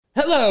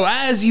Hello,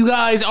 as you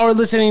guys are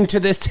listening to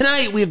this,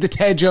 tonight we have the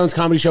Ted Jones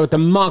Comedy Show at the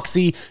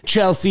Moxie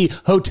Chelsea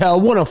Hotel,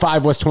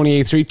 105 West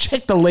 28th Street.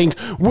 Check the link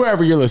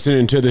wherever you're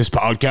listening to this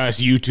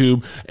podcast,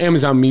 YouTube,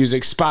 Amazon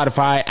Music,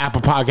 Spotify, Apple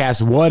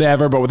Podcasts,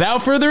 whatever. But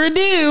without further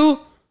ado,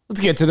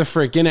 let's get to the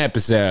freaking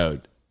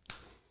episode.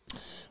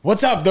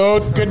 What's up,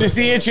 dude? Good to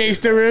see you, Chase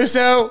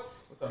Durousseau.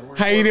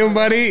 How you doing,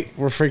 buddy?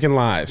 We're freaking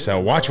live, so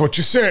watch what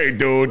you say,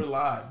 dude. We're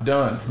live.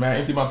 Done. Man,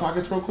 empty my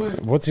pockets real quick.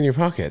 What's in your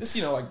pockets?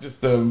 Just, like just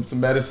some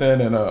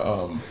medicine and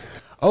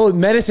Oh,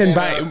 medicine.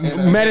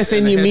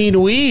 Medicine, you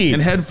mean weed.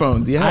 And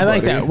headphones, yeah, I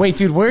like that. Wait,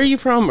 dude, where are you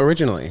from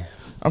originally?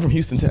 I'm from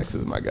Houston,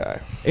 Texas, my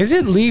guy. Is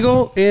it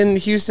legal in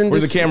Houston?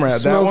 Where's the camera at?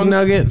 That one?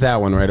 Nugget?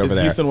 That one right over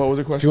there. Houston, what was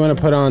the question? If you want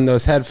to put on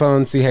those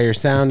headphones, see how you're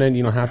sounding,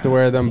 you don't have to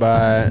wear them,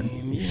 but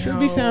you should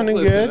be sounding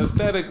good.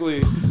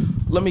 Aesthetically,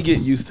 let me get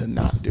used to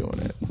not doing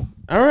it.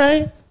 All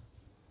right,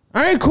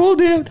 cool,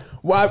 dude.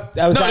 Well,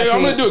 I'm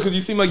gonna do it because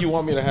you seem like you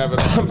want me to have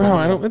it on. Bro,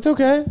 I don't. It's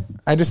okay.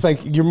 I just like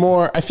you're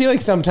more. I feel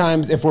like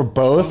sometimes if we're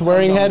both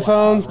wearing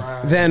headphones,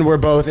 then we're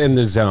both in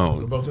the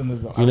zone. We're both in the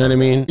zone. You know what I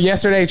mean?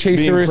 Yesterday,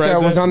 Chase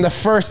Durousseau was on the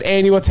first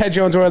annual Ted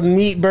Jones World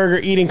Neat Burger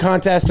Eating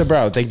Contest. So,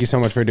 bro, thank you so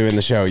much for doing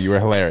the show. You were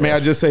hilarious. May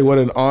I just say what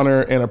an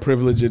honor and a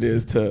privilege it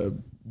is to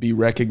be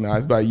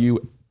recognized by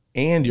you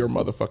and your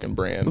motherfucking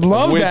brand.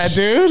 Love that,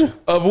 dude.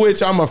 Of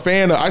which I'm a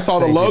fan of. I saw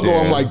the logo.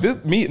 I'm like,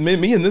 this me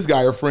and this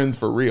guy are friends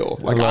for real.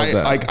 Like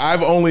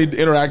I've only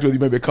interacted with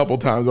you maybe a couple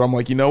times, but I'm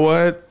like, you know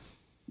what?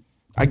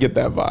 I get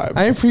that vibe.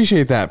 I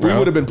appreciate that, bro. We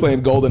would have been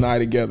playing GoldenEye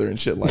together and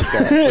shit like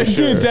that. For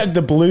sure. Dude,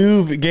 the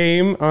blue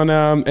game on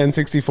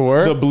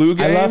N64. The blue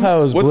game? I love how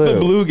it was blue. What's the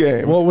blue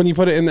game? Well, when you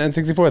put it in the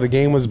N64, the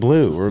game was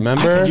blue.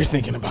 Remember? I think you're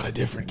thinking about a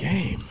different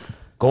game.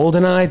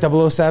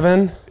 GoldenEye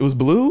 007. It was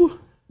blue?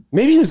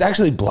 Maybe it was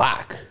actually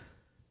black.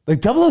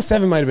 Like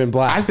 007 might have been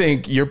black. I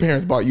think your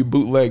parents bought you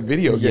bootleg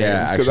video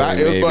games because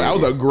I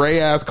was a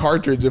gray ass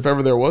cartridge if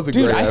ever there was a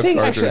gray ass cartridge. Dude,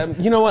 I think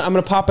actually, you know what? I'm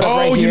gonna pop it up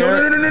right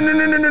here.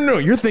 No.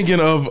 You're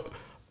thinking of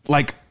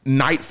like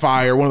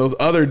Nightfire, one of those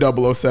other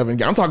 007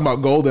 games. I'm talking about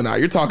GoldenEye.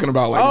 You're talking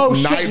about like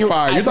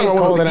Nightfire. You're talking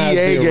about one of those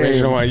EA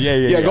games.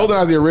 Yeah,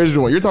 GoldenEye's the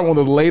original one. You're talking about one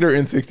of those later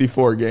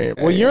N64 games.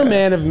 Well, you're a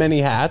man of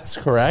many hats,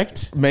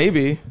 correct?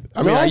 Maybe.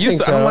 I mean, I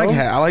don't like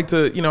hat. I like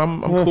to,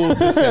 I'm cool with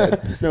this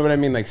head. No, but I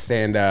mean like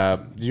stand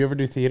up. Did you ever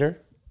do theater?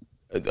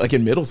 Like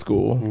in middle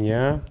school.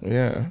 Yeah.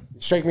 Yeah.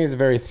 You strike me as a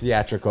very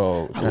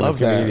theatrical kind of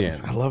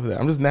comedian. I love that.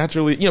 I'm just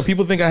naturally,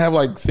 people think I have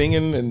like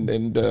singing and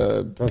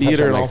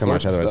theater and all so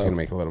much, sorts of otherwise stuff. it's going to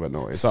make a little bit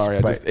of noise. Sorry.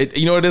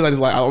 You know what it is?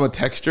 I'm a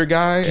texture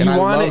guy. Do you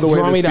want it? Do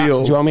you want me to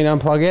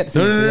unplug it?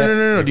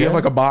 No. Do you have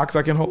like a box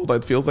I can hold?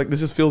 It feels like, this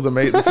just feels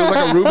amazing. It feels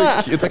like a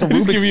Rubik's Cube. It's like a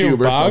Rubik's Cube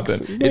or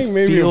something.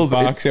 It feels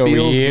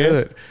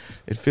good.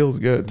 It feels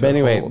good. But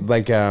anyway,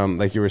 like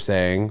you were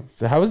saying,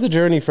 so how was the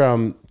journey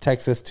from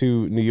Texas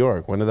to New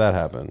York? When did that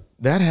happen?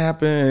 That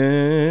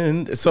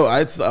happened. So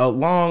it's a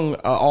long,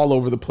 all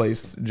over the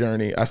place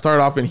journey. I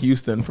started off in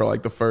Houston for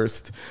like the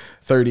first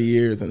 30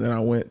 years, and then I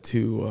went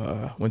to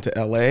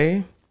LA,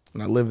 and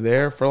I lived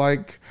there for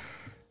like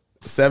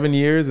 7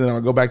 years, and then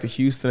I'll go back to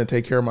Houston and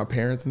take care of my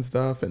parents and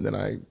stuff, and then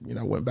I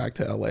went back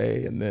to LA,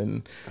 and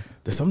then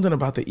there's something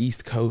about the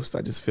East Coast.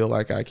 I just feel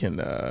like I can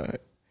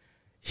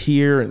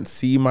hear and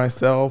see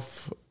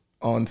myself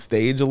on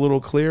stage a little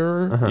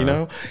clearer,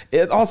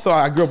 It also,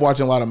 I grew up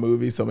watching a lot of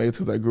movies, so maybe it's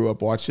because I grew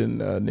up watching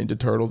Ninja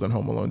Turtles and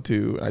Home Alone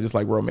 2. I just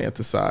like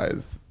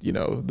romanticize,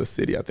 the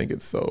city. I think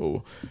it's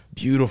so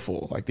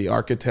beautiful, like the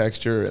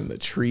architecture and the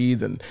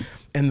trees and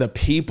the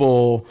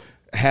people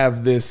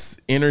have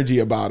this energy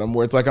about them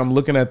where it's like I'm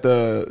looking at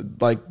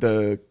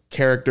the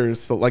characters,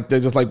 so like they're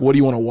just like, what do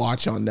you want to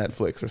watch on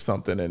Netflix or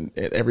something, and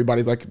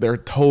everybody's like they're a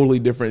totally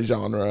different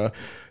genre.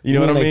 You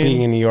know what I mean?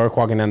 Being in New York,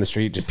 walking down the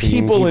street, just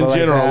seeing people in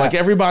general, like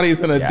everybody's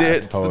in a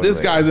totally.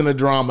 This guy's in a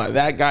drama,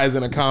 that guy's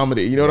in a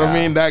comedy. You know what I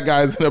mean? That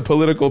guy's in a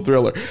political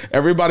thriller.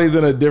 Everybody's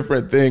in a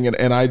different thing,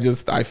 and I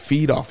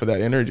feed off of that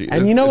energy.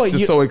 And it's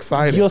just so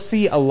exciting. You'll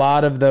see a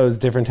lot of those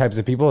different types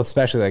of people,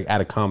 especially like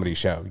at a comedy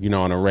show.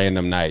 On a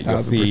random night, you'll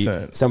 100%.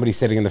 See somebody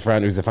sitting in the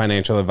front who's a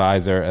financial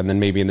advisor, and then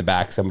maybe in the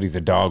back somebody's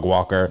a dog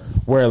walker.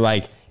 Where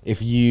like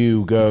if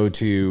you go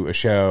to a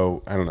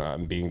show, I don't know,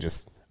 I'm being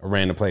just a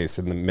random place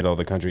in the middle of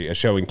the country, a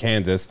show in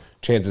Kansas,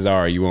 chances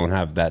are you won't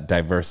have that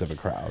diverse of a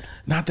crowd.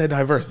 Not that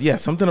diverse. Yeah,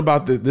 something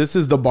about this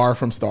is the bar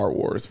from Star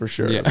Wars for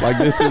sure. Yeah. Like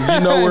this is,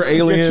 we're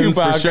aliens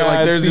for sure.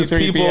 Like there's just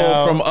people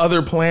from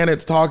other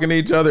planets talking to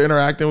each other,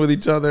 interacting with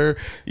each other.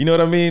 You know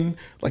what I mean?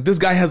 Like this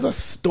guy has a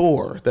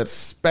store that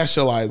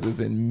specializes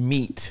in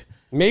meat.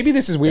 Maybe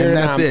this is weird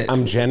and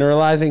I'm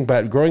generalizing,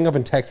 but growing up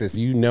in Texas,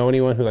 you know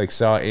anyone who like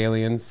saw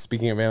aliens,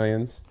 speaking of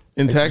aliens?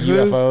 In like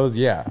Texas? UFOs,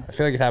 yeah. I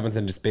feel like it happens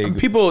in just big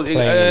people.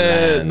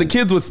 The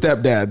kids with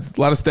stepdads.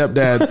 A lot of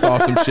stepdads saw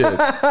some shit.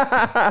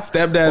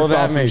 Stepdad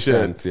saw some shit.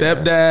 Sense, yeah.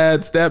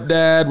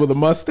 Stepdad with a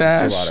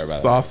mustache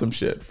saw some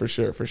shit for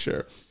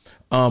sure.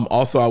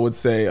 Also, I would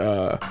say,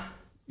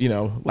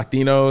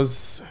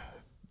 Latinos.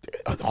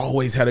 I've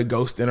always had a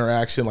ghost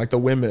interaction, like the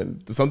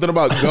women. Something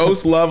about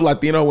ghosts love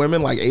Latino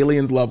women like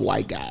aliens love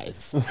white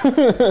guys.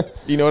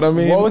 You know what I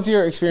mean? What was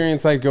your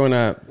experience like going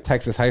to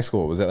Texas high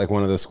school? Was it like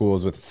one of those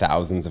schools with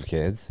thousands of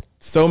kids?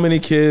 So many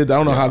kids.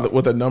 I don't know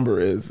what the number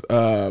is,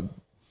 but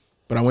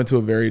I went to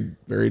a very,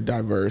 very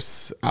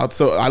diverse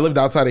So I lived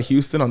outside of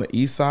Houston on the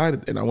east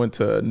side, and I went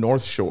to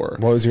North Shore.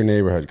 What was your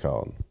neighborhood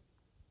called?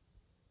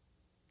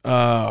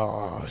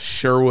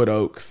 Sherwood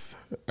Oaks.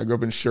 I grew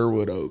up in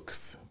Sherwood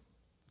Oaks.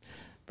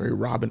 Very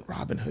Robin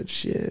Hood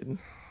shit.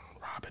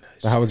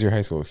 How was your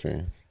high school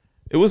experience?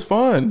 It was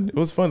fun.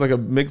 Like a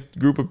mixed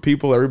group of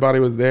people. Everybody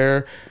was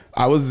there.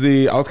 I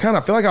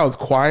feel like I was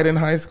quiet in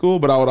high school,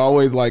 but I would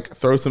always like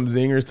throw some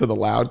zingers to the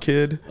loud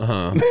kid.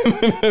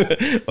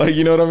 Like,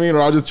 you know what I mean?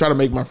 Or I'll just try to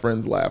make my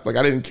friends laugh. Like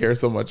I didn't care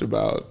so much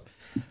about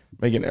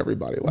making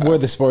everybody laugh. Were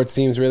the sports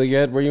teams really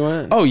good where you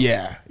went? Oh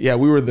yeah. Yeah,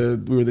 we were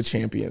the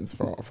champions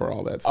for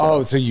all that stuff.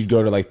 Oh, so you'd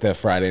go to like the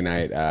Friday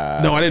night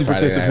No, I didn't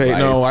participate.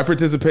 No, I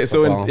participate.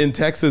 So in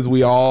Texas,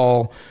 we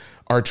all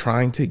are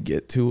trying to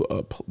get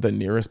to the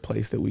nearest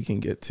place that we can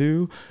get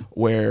to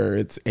where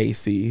it's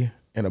AC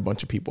and a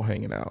bunch of people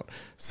hanging out.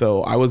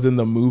 So I was in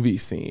the movie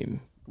scene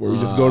where we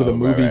just go to the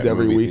movies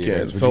every weekend.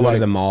 Theaters. So you go like to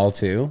the mall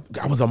too?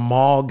 I was a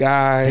mall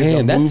guy.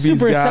 Damn, that's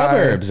super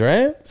suburbs,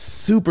 right?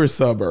 Super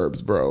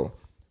suburbs, bro.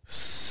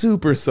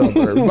 Super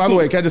suburbs. By the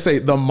way, can I just say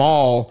the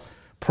mall,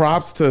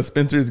 props to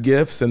Spencer's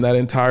Gifts and that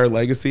entire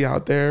legacy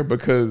out there,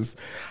 because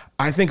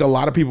I think a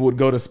lot of people would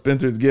go to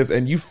Spencer's Gifts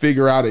and you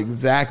figure out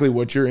exactly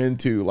what you're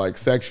into, like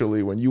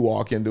sexually, when you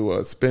walk into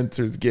a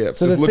Spencer's Gifts.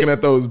 So just looking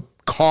at those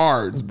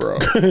cards, bro.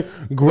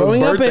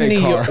 Growing up in New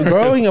York,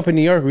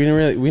 we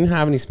didn't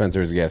have any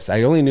Spencer's Gifts.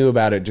 I only knew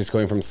about it just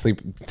going from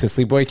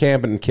sleepaway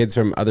camp, and kids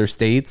from other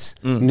states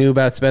knew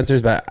about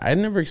Spencer's, but I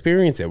never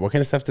experienced it. What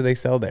kind of stuff do they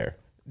sell there?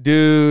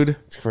 Dude,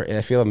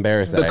 I feel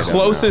embarrassed that the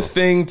closest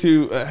thing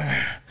to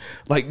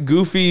like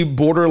goofy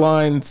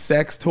borderline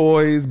sex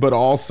toys, but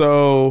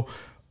also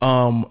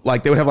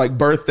like they would have like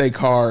birthday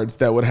cards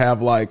that would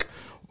have like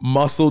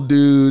muscle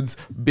dudes,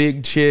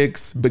 big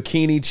chicks,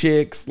 bikini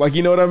chicks, like,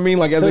 you know what I mean?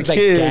 Like, as a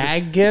kid, like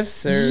gag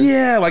gifts, or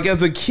yeah, like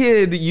as a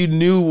kid you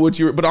knew what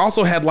you were, but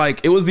also had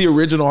like, it was the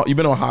original. You've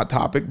been on Hot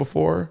Topic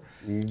before?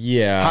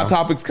 Yeah, Hot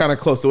Topic's kind of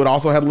close, so it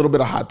also had a little bit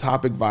of Hot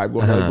Topic vibe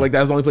going on. Like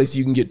that's the only place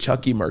you can get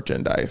Chucky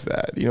merchandise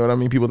at. You know what I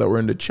mean? People that were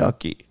into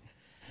Chucky,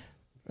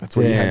 that's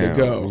where you had to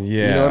go.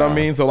 Yeah, you know what I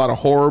mean? So a lot of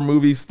horror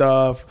movie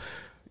stuff,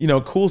 you know,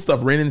 cool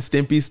stuff. Ren and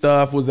Stimpy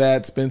stuff was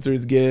at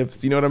Spencer's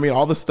Gifts. You know what I mean?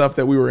 All the stuff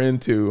that we were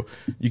into,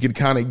 you could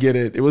kind of get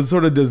it. It was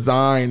sort of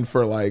designed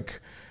for like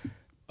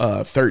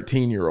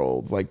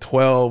 13-year-olds, like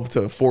 12 to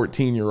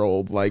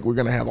 14-year-olds. Like, we're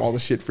gonna have all the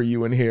shit for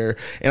you in here.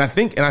 And I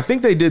think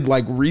they did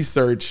like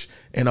research,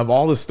 and of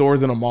all the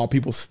stores in a mall,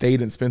 people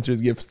stayed in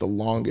Spencer's Gifts the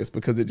longest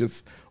because it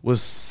just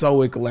was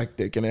so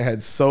eclectic and it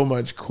had so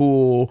much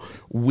cool,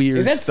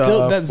 weird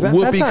stuff.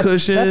 Whoopee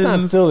cushions. That's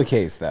not still the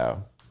case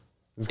though.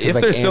 If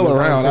they're still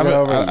around,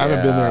 I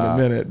haven't been there in a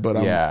minute,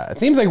 but yeah, it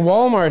seems like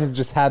Walmart has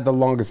just had the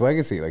longest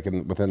legacy, like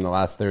within the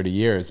last 30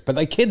 years. But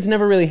like kids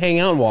never really hang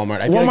out in Walmart.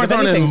 Walmart's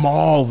aren't in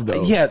malls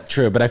though. Yeah,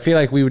 true. But I feel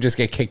like we would just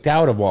get kicked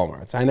out of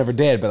Walmarts. I never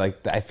did, but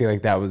like I feel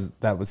like that was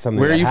something.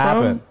 Where that are you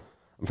happened. from?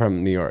 I'm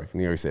from New York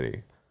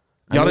City.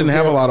 Y'all didn't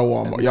have a lot of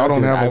Walmart. Y'all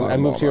don't have a lot. I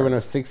moved here when I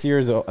was 6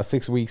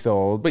 weeks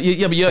old. But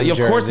of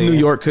course, New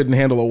York couldn't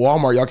handle a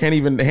Walmart. Y'all can't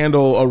even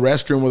handle a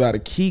restroom without a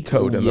key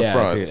code in the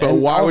front. Dude. So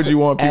why would you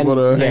want people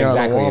to hang out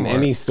at Walmart? And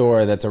any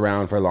store that's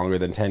around for longer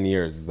than 10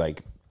 years is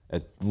like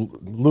a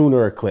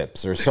lunar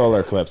eclipse or solar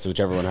eclipse,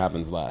 whichever one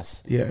happens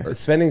last. Yeah.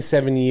 Spending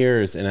 7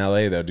 years in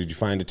LA, though, did you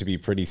find it to be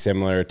pretty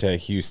similar to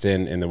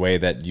Houston in the way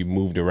that you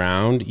moved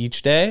around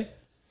each day?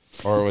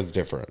 Or was it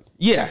different?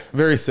 Yeah,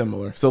 very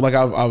similar. So like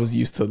I was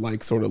used to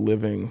like sort of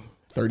living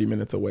 30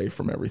 minutes away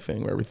from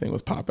everything, where everything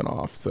was popping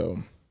off. So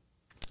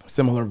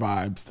similar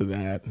vibes to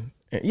that. And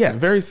yeah,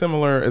 very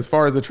similar as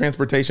far as the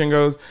transportation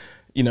goes.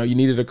 You know, you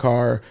needed a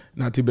car,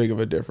 not too big of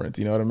a difference.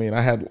 You know what I mean?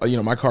 I had,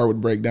 my car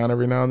would break down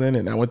every now and then,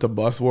 and I went to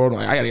Bus World. I'm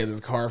like, I got to get this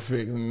car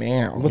fixed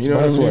now. What's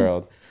Bus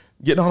World?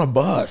 Getting on a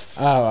bus.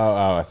 Oh,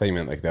 I thought you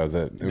meant like that was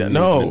a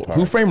no.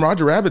 Who Framed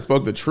Roger Rabbit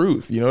spoke the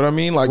truth. You know what I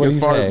mean? Like, as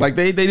far as like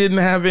they didn't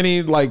have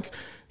any like.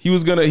 He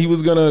was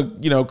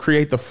gonna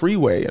create the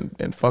freeway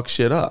and fuck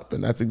shit up,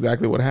 and that's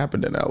exactly what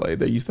happened in LA.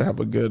 They used to have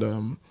a good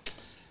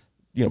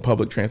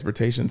public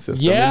transportation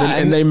system. Yeah,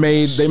 and they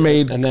made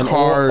and then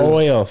cars.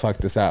 Oil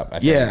fucked us up. I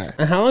think. Yeah.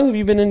 And how long have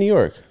you been in New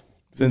York?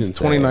 Since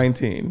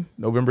 2019,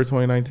 November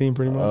 2019,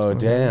 pretty much. Oh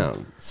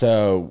damn!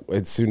 So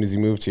as soon as you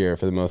moved here,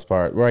 for the most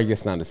part, well, I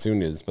guess not as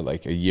soon as, but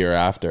like a year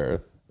after,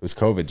 it was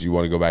COVID. Do you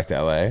want to go back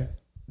to LA?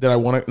 Did I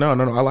want to? No.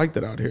 I liked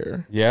it out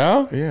here.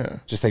 Yeah, yeah.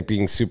 Just like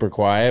being super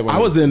quiet. I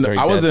was in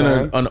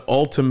an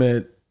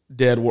ultimate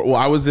dead world.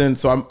 Well, I was in.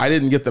 So I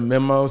didn't get the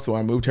memo. So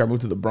I moved here. I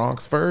moved to the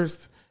Bronx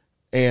first,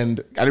 and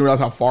I didn't realize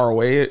how far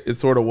away it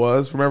sort of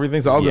was from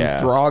everything. So I was in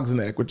Throg's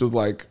Neck, which was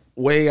like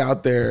way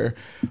out there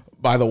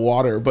by the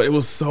water. But it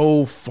was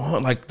so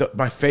fun. Like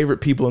my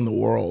favorite people in the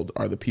world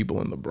are the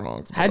people in the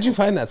Bronx. How'd you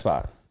find that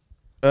spot?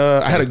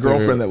 I had a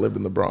girlfriend that lived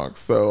in the Bronx,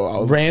 so I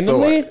was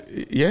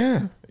randomly.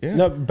 Yeah.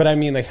 No, but I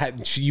mean, like,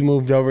 you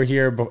moved over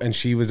here, and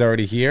she was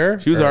already here.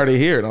 She was already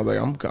here, and I was like,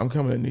 I'm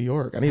coming to New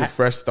York. I need a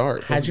fresh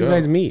start. How'd you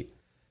guys meet?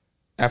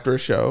 After a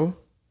show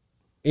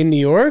in New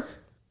York.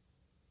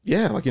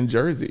 Yeah, like in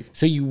Jersey.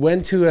 So you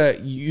went to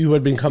you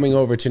had been coming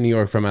over to New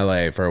York from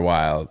LA for a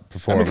while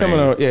performing.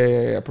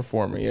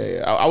 Performing.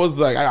 I was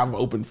like, I'm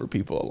open for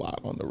people a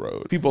lot on the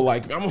road. People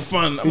like, I'm a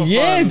fun.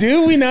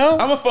 Dude, we know.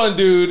 I'm a fun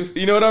dude.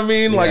 You know what I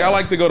mean? Yes. Like, I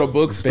like to go to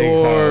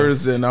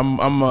bookstores and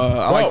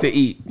I like to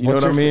eat. You know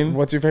what I mean?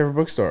 What's your favorite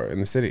bookstore in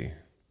the city?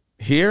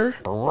 Here?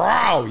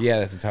 Bro, yeah,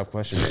 that's a tough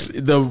question.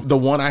 The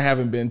one I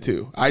haven't been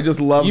to. I just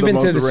love the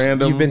most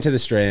random. You've been to the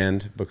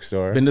Strand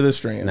bookstore. Been to the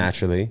Strand.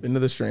 Naturally. Been to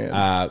the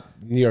Strand.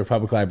 New York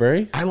Public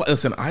Library.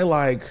 This is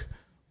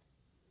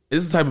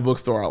the type of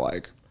bookstore I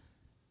like.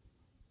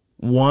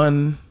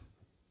 One,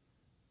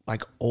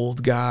 like,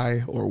 old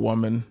guy or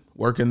woman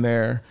working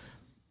there.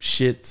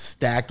 Shit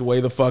stacked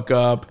way the fuck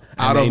up,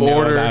 out of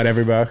order. About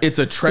every book. It's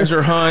a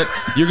treasure hunt.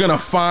 You're gonna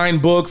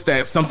find books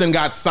that something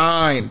got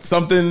signed,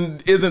 something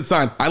isn't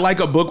signed. I like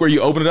a book where you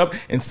open it up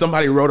and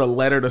somebody wrote a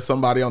letter to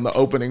somebody on the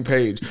opening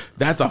page.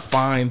 That's a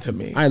find to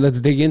me. All right,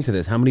 let's dig into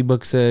this. How many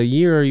books a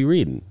year are you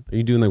reading? Are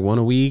you doing like one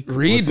a week?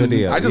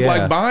 Reading. I just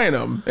like buying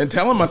them and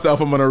telling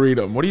myself I'm gonna read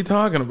them. What are you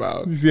talking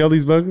about? You see all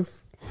these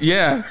books?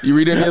 Yeah, you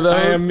read any of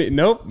those?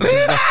 Nope.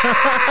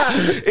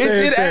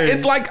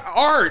 It's like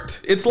art.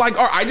 It's like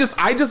art. I just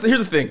here's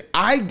the thing.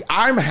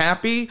 I'm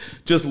happy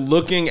just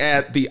looking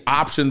at the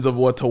options of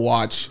what to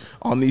watch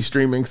on these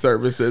streaming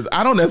services.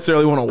 I don't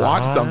necessarily want to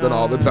watch something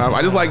all the time.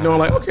 I just like knowing,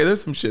 like, okay,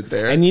 there's some shit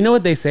there. And you know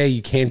what they say,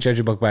 you can't judge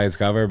a book by its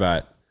cover,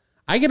 but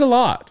I get a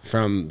lot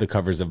from the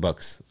covers of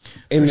books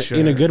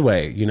in a good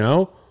way, you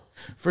know?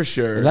 For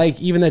sure. Like,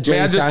 even that Jerry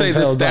Seinfeld. May I just say,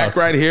 the stack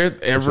right here,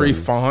 every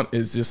font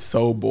is just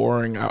so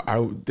boring. The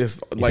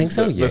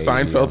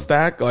Seinfeld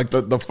stack, like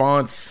the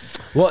fonts.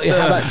 Well,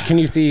 how about, can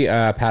you see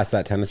past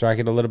that tennis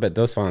racket a little bit?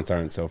 Those fonts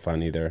aren't so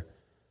fun either.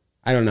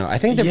 I don't know. I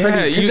think they're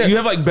pretty. You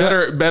have like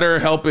better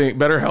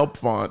help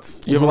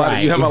fonts. You have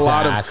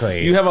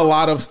a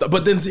lot of stuff.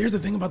 But then here's the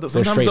thing about those.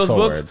 Sometimes those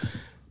books,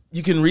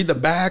 you can read the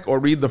back or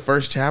read the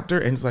first chapter,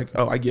 and it's like,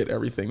 oh, I get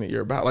everything that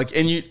you're about. Like,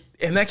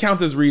 and that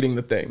counts as reading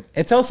the thing.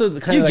 It's also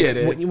the kind of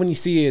like when you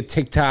see a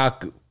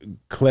TikTok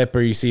clip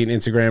or you see an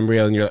Instagram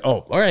reel and you're like,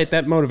 oh, all right,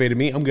 that motivated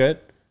me. I'm good.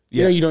 Yes.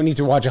 You know, you don't need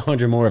to watch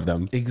 100 more of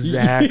them.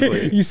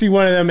 Exactly. You see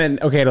one of them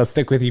and, okay, it'll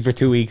stick with you for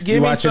 2 weeks.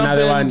 You watch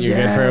another one, you're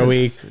good for a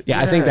week.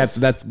 Yeah, I think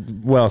that's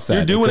well said.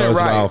 You're doing it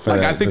right.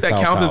 Well, I think that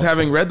counts as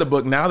having read the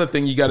book. Now the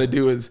thing you got to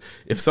do is,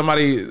 if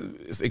somebody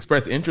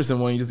expressed interest in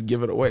one, you just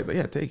give it away. It's like,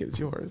 yeah, take it. It's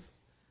yours.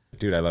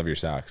 Dude, I love your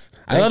socks.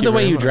 I love the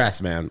way you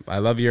dress, man. I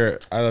love your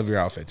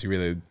outfits. You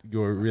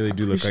really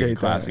do look like a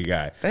classy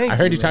guy. I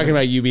heard you talking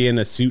about you being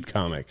a suit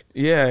comic.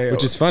 Yeah,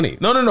 which is funny.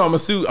 No. I'm a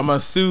suit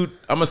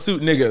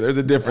nigga. There's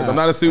a difference. I'm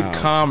not a suit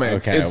comic.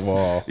 Okay,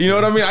 you know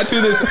what I mean? I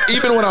do this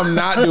even when I'm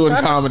not doing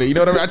comedy. You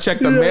know what I mean? I check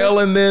the mail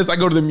in this. I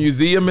go to the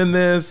museum in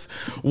this.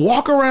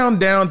 Walk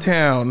around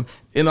downtown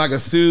in like a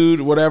suit,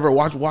 whatever.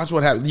 Watch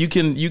what happens. You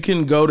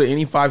can go to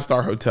any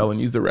 5-star hotel and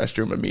use the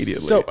restroom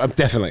immediately. So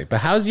definitely.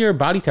 But how's your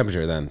body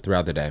temperature then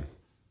throughout the day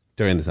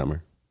during the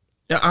summer?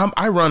 Yeah,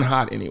 I run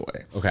hot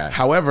anyway. Okay.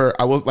 However,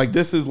 I was like,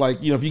 this is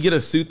like, you know, if you get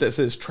a suit that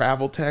says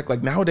travel tech,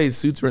 like nowadays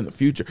suits are in the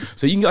future.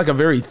 So you can get like a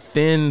very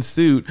thin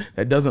suit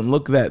that doesn't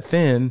look that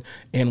thin.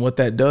 And what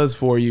that does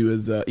for you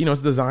is,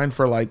 it's designed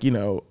for like,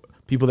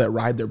 people that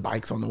ride their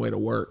bikes on the way to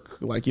work.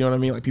 Like, you know what I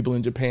mean? Like people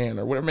in Japan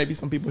or whatever. Maybe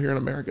some people here in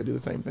America do the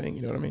same thing.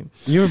 You know what I mean?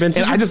 You ever been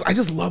to? And I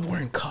just love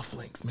wearing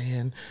cufflinks,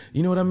 man.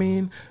 You know what I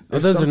mean?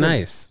 Those are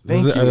nice.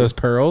 Are those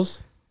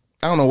pearls?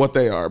 I don't know what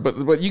they are,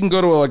 but you can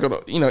go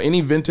to any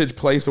vintage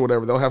place or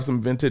whatever. They'll have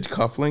some vintage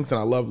cufflinks, and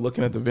I love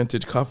looking at the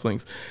vintage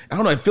cufflinks. I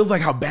don't know. It feels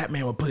like how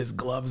Batman would put his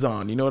gloves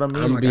on. You know what I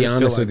mean? I'm gonna be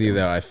honest with you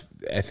though. I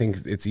think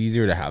it's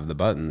easier to have the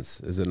buttons.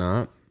 Is it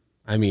not?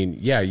 I mean,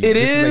 yeah, it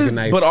is. Like a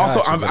nice but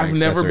also, I've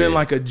never been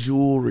like a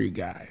jewelry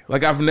guy.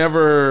 Like I've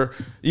never,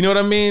 you know what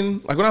I mean?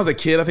 Like when I was a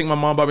kid, I think my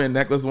mom bought me a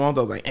necklace once.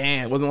 I was like,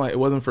 it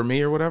wasn't for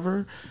me or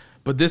whatever.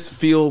 But this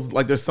feels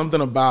like there's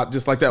something about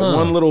just like that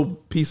one little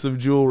piece of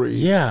jewelry.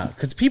 Yeah,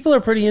 because people are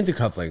pretty into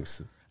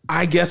cufflinks.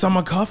 I guess I'm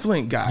a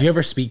cufflink guy. Do you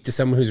ever speak to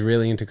someone who's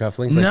really into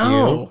cufflinks? Like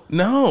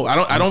No.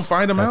 I don't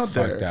find them out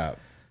there. Fucked up.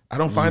 I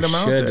don't find them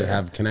out there. You should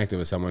have connected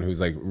with someone who's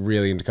like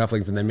really into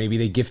cufflinks, and then maybe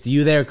they gift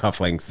you their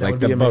cufflinks, like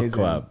the book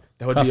club.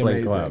 That would be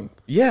amazing. Club.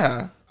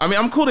 Yeah. I mean,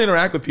 I'm cool to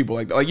interact with people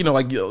like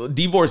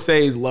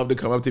divorcees love to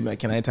come up to me like,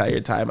 can I tie your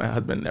tie? My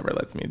husband never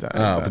lets me tie.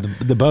 Oh,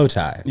 but the bow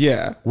tie.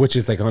 Yeah. Which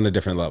is like on a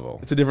different level.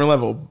 It's a different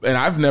level. And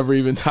I've never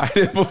even tied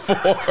it before.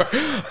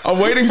 I'm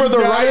waiting for the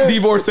right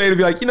divorcee to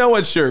be like, you know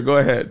what? Sure, go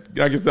ahead.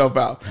 Knock yourself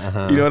out.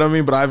 You know what I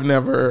mean? But I've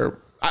never...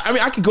 I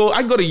mean, I could go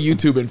to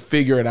YouTube and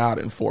figure it out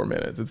in 4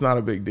 minutes. It's not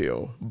a big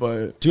deal.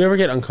 But do you ever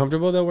get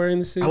uncomfortable though wearing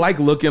the suit? I like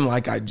looking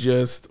like I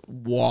just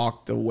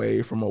walked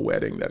away from a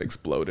wedding that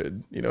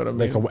exploded. You know what I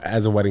mean? Like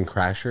as a wedding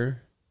crasher?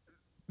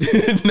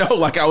 No,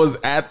 like I was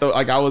at the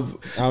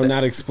Oh,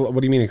 not explode.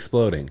 What do you mean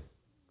exploding?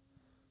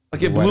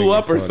 Like it blew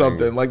up or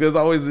something. Like there's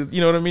always, you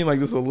know what I mean? Like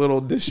just a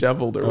little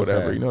disheveled or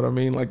whatever. You know what I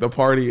mean? Like the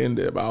party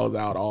ended, but I was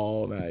out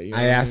all night. You know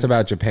I asked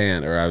about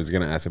Japan, or I was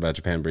going to ask about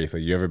Japan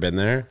briefly. You ever been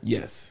there?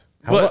 Yes.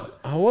 How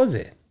was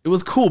it? It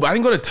was cool, but I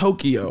didn't go to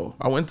Tokyo.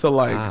 I went to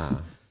like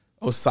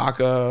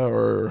Osaka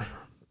or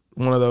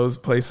one of those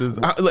places.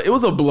 It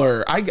was a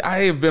blur. I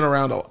have been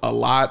around a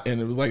lot,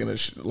 and it was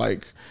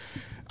like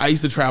I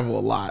used to travel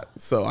a lot,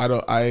 so I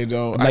don't Like I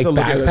have to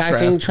look at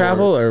backpacking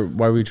travel, or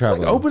why were we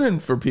traveling? Like opening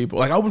for people.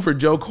 Like I opened for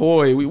Joe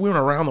Coy. We went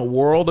around the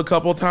world a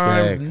couple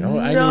times. Oh,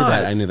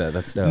 I knew that.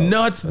 That's dope.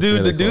 Nuts, That's dude,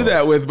 really to do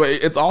that with. But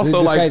it's also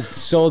this like guy's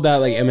sold out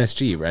like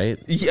MSG, right?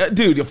 Yeah,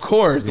 dude, of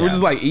course. We're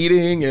just like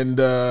eating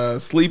and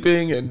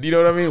sleeping and you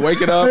know what I mean?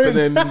 Waking up and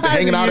then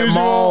hanging out at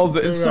malls.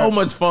 It's so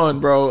much fun,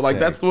 bro. Like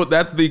that's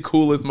the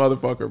coolest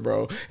motherfucker,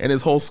 bro. And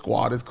his whole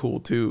squad is cool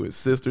too. His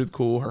sister's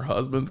cool, her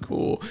husband's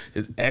cool,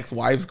 his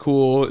ex-wife's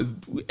cool,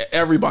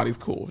 everybody's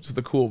cool. Just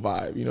a cool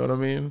vibe, you know what I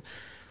mean?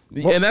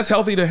 And that's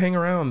healthy to hang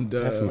around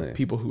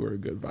people who are a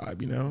good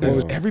vibe, you know?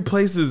 Every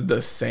place is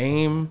the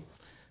same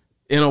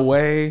in a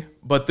way,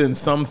 but then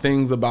some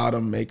things about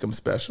them make them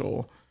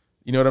special.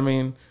 You know what I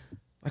mean?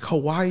 Like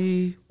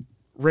Hawaii,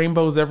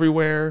 rainbows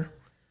everywhere.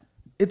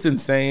 It's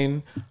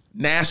insane.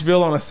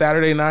 Nashville on a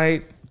Saturday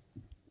night.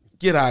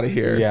 Get out of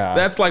here. Yeah.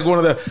 That's like one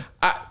of the...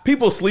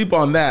 people sleep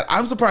on that.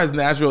 I'm surprised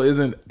Nashville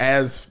isn't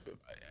as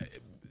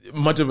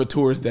much of a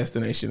tourist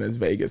destination as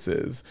Vegas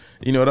is.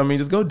 You know what I mean?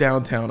 Just go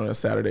downtown on a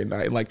Saturday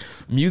night. Like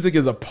music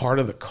is a part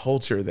of the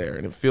culture there,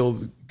 and it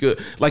feels good.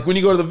 Like when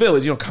you go to the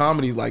Village, you know,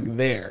 comedy's like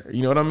there.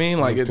 You know what I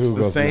mean? Like it's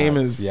the same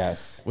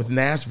as with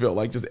Nashville.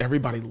 Like just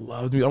everybody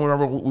loves me. I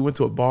remember we went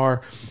to a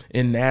bar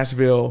in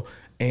Nashville,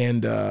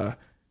 and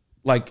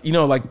like you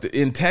know, like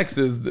in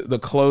Texas, the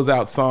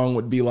closeout song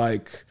would be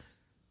like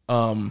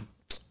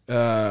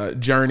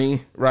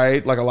Journey,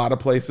 right? Like a lot of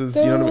places.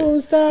 You know what I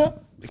mean?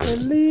 Stop.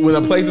 When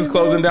a place is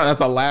closing down, that's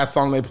the last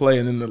song they play,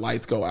 and then the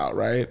lights go out,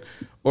 right?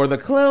 Or the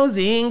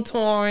closing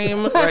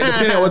time, right?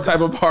 Depending on what type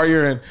of bar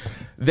you're in.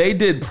 They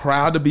did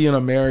Proud to Be an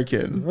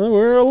American.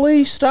 Well, at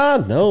least I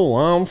know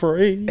I'm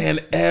free.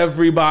 And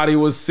everybody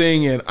was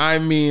singing. I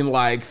mean,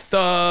 like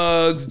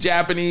thugs,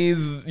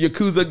 Japanese,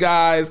 Yakuza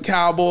guys,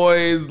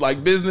 cowboys,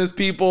 like business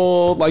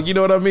people, like, you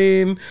know what I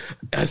mean?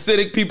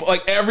 Hasidic people,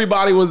 like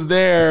everybody was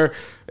there.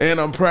 And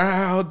I'm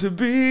proud to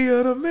be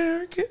an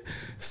American.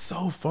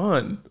 So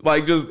fun.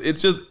 Like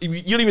it's just,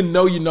 you don't even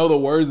know you know the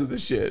words of the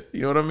shit.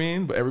 You know what I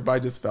mean? But everybody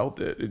just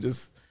felt it. It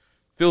just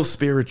feels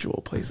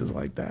spiritual, places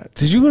like that.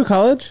 Did you go to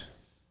college?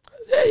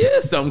 Yeah,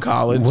 some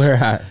college. Where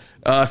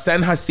at?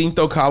 San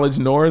Jacinto College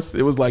North.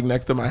 It was like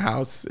next to my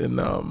house in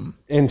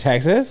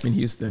Texas? In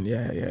Houston.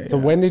 Yeah. So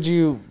when did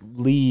you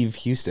leave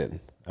Houston?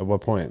 At what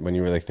point? When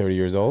you were like 30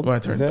 years old? When I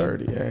turned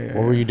 30, yeah.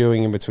 What were you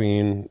doing in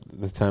between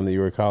the time that you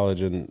were in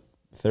college and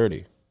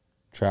 30?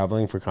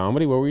 Traveling for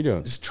comedy? What were you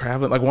doing? Just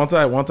traveling. Like once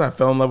I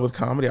fell in love with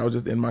comedy, I was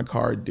just in my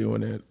car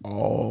doing it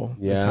all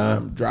the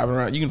time. Driving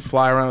around. You can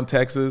fly around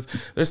Texas.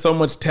 There's so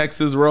much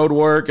Texas road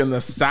work in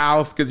the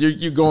South because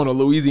you're going to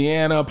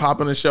Louisiana,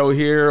 popping a show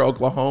here,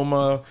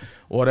 Oklahoma,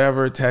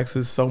 whatever.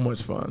 Texas, so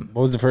much fun.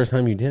 What was the first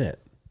time you did it?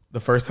 The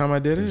first time I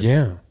did it?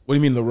 Yeah. What do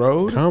you mean the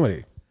road?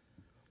 Comedy.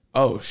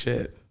 Oh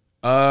shit.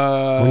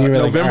 When you were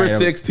November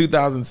 6,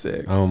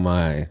 2006. Oh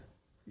my.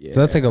 Yeah. So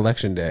that's like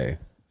election day.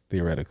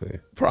 Theoretically.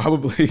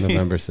 Probably.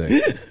 November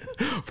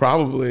 6th.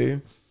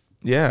 Probably.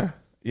 Yeah.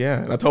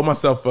 And I told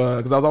myself,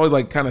 because I was always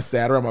like kind of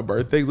sad around my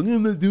birthday. Like,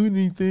 I'm not doing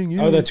anything.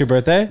 Oh, that's your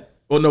birthday?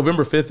 Well,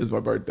 November 5th is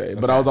my birthday.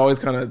 Okay. But I was always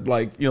kind of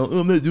like, you know,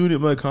 I'm not doing it,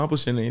 I'm not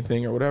accomplishing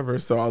anything or whatever.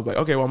 So I was like,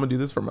 okay, well, I'm going to do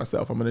this for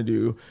myself. I'm going to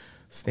do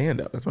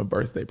stand-up. That's my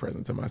birthday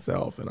present to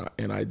myself.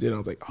 And I did. I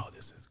was like, oh,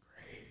 this is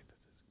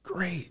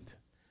great.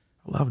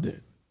 I loved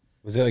it.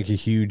 Was it like a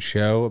huge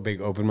show, a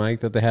big open mic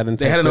that they had in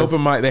Texas? They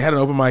had an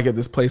open mic at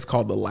this place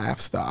called the Laugh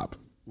Stop,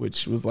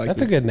 which was like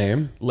that's a good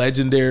name.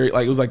 Legendary.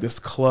 Like it was like this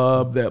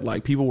club that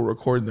like people were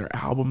recording their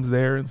albums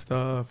there and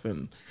stuff,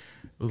 and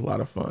it was a lot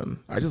of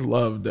fun. I just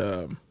loved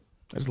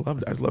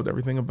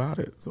everything about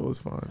it. So it was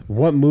fun.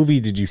 What movie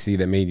did you see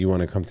that made you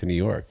want to come to New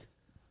York?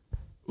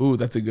 Ooh,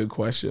 that's a good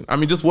question. I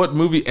mean, just what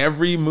movie?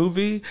 Every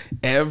movie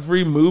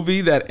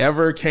that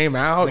ever came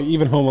out. Like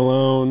even Home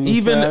Alone.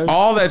 Even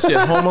all that shit.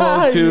 Home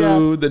Alone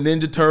 2, the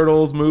Ninja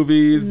Turtles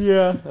movies.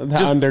 Yeah. The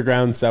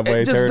underground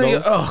subway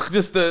turtles.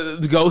 Just the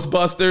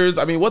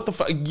Ghostbusters. I mean, what the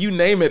fuck? You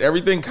name it.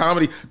 Everything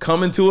comedy.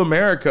 Coming to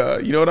America.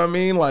 You know what I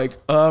mean? Like,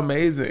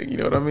 amazing. You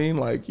know what I mean?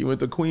 Like, you went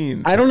to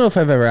Queens. I don't know if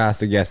I've ever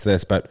asked a guest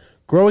this, but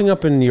growing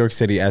up in New York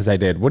City as I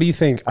did, what do you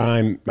think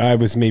I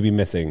was maybe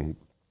missing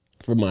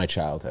from my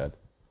childhood?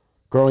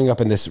 Growing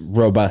up in this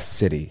robust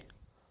city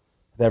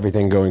with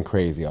everything going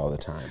crazy all the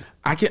time.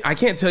 I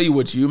can't tell you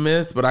what you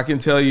missed, but I can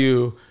tell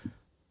you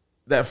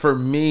that for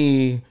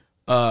me,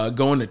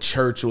 going to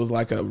church was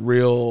like a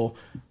real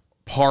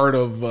part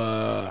of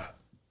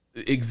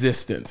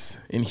existence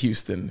in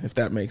Houston, if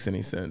that makes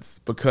any sense.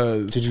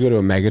 Because did you go to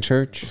a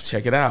megachurch?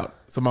 Check it out.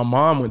 So my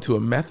mom went to a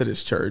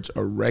Methodist church,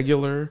 a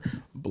regular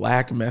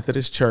black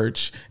Methodist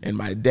church, and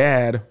my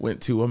dad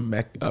went to a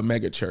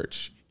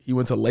megachurch. He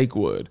went to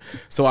Lakewood.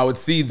 So I would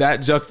see that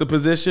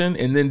juxtaposition.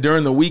 And then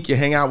during the week, you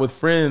hang out with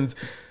friends.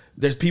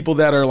 There's people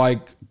that are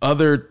like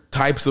other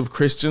types of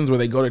Christians where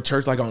they go to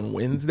church like on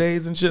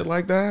Wednesdays and shit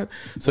like that.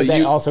 So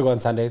they also go on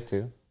Sundays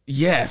too?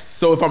 Yes.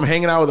 So if I'm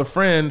hanging out with a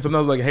friend,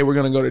 sometimes like, hey, we're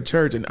going to go to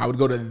church. And I would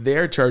go to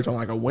their church on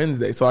like a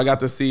Wednesday. So I got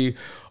to see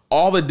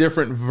all the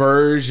different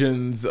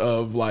versions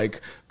of like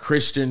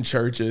Christian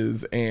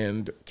churches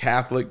and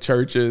Catholic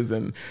churches,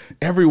 and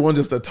everyone's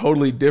just a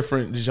totally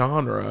different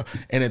genre.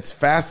 And it's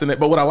fascinating.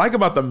 But what I like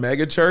about the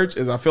mega church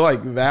is I feel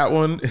like that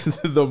one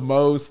is the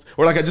most,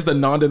 or like just a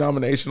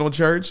non-denominational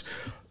church.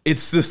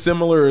 It's as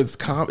similar as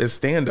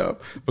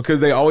stand-up,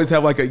 because they always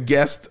have like a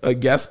guest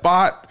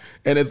spot,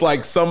 and it's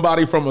like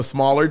somebody from a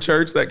smaller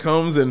church that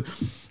comes and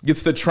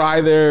gets to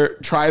try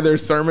their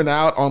sermon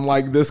out on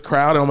like this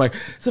crowd. And I'm like,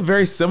 it's a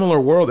very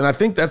similar world. And I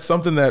think that's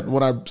something that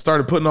when I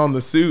started putting on the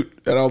suit,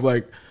 and I was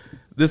like,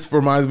 this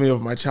reminds me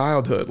of my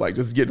childhood, like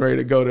just getting ready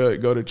to go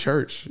to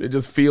church. It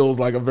just feels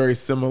like a very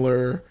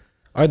similar.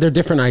 Are there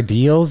different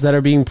ideals that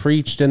are being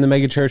preached in the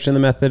mega church and the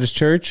Methodist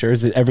church, or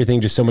is it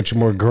everything just so much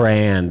more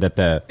grand at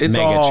the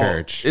mega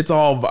church? It's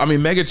all, I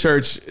mean, mega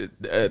church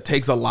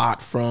takes a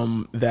lot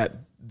from that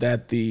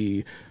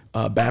the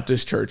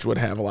Baptist church would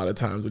have a lot of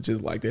times, which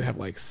is like they'd have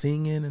like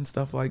singing and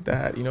stuff like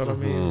that. You know what I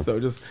mean? So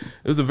just,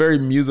 it was a very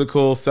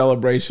musical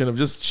celebration of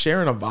just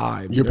sharing a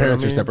vibe. Your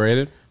parents are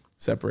separated?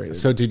 Separated.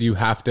 So did you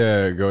have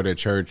to go to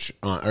church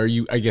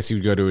I guess you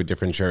would go to a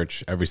different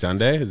church every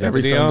Sunday? Is that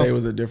every Sunday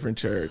was a different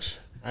church.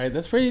 All right,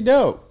 that's pretty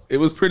dope. It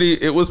was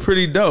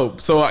pretty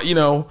dope. So, you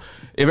know,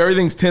 if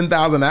everything's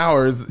 10,000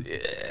 hours,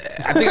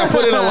 I think I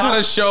put in a lot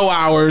of show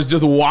hours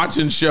just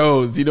watching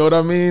shows. You know what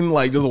I mean?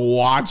 Like just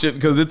watch it,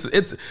 because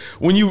it's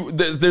when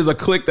there's a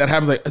click that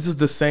happens, like this is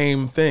the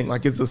same thing.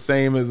 Like it's the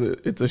same as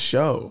it's a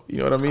show. You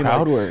know what I mean?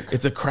 Crowd like, work.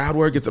 It's a crowd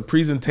work. It's a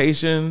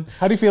presentation.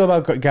 How do you feel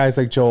about guys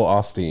like Joel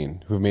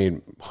Osteen, who've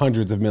made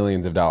hundreds of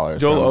millions of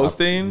dollars? Joel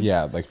Osteen?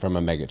 Yeah, like from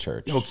a mega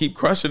church. Yo, keep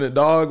crushing it,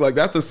 dog. Like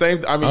that's the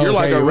same. I mean, you're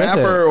like a you're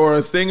rapper or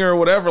a singer or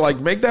whatever. Like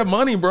make that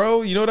money,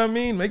 bro. You know what I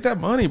mean? Make that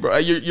money, bro.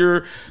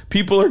 Your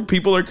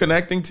people are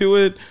connecting to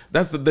it.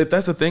 That's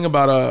the thing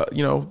about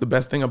the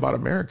best thing about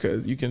America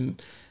is you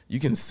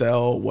can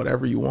sell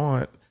whatever you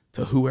want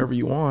to whoever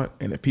you want,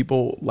 and if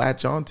people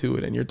latch onto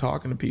it and you're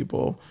talking to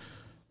people,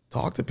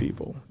 talk to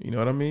people. You know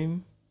what I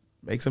mean?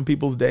 Make some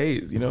people's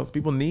days. You know,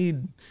 people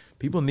need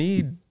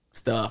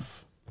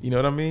stuff. You know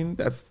what I mean?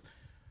 That's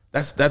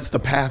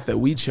the path that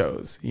we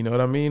chose. You know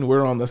what I mean?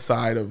 We're on the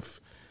side of,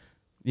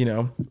 you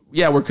know,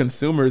 yeah, we're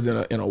consumers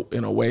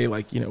in a way,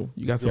 like, you know,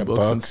 you got some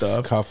books and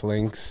stuff,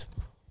 cufflinks,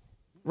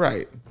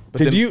 right?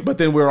 But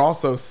then we're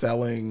also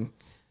selling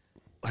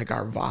like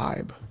our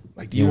vibe.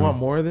 Like, do you want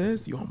more of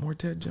this? You want more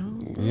Ted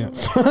Jones? Yeah,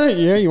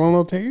 yeah. You want a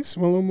little taste?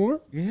 Want a little more?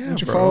 Yeah,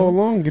 Get you follow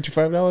along. Get you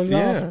 $5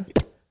 yeah. off.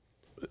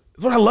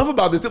 That's what I love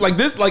about this. Like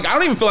this, like I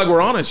don't even feel like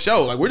we're on a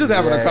show. Like we're just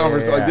having a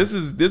conversation. Like this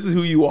is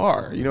who you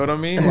are. You know what I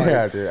mean? Like,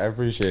 yeah, dude. I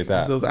appreciate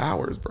that. Those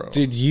hours, bro.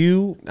 Did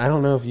you? I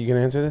don't know if you can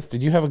answer this.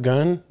 Did you have a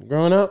gun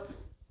growing up?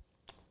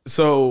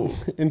 So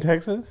in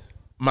Texas,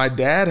 my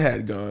dad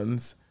had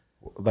guns.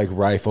 Like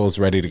rifles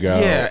ready to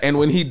go. Yeah, and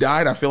when he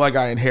died, I feel like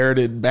I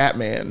inherited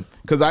Batman,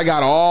 because I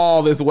got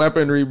all this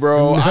weaponry,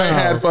 bro. No. I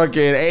had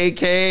fucking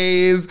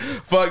AKs,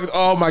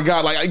 oh my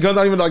god, like guns,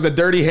 not even like the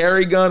Dirty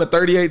Harry gun, a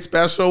 38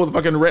 special with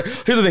fucking red.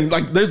 Here's the thing,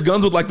 like there's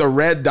guns with like the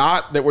red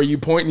dot that where you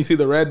point and you see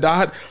the red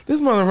dot.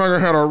 This motherfucker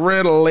had a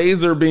red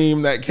laser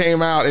beam that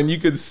came out and you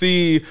could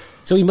see.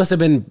 So he must have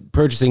been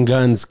purchasing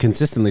guns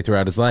consistently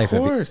throughout his life.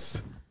 Of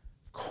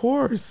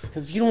course,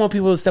 because you don't want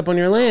people to step on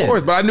your land. Of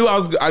course, but I knew I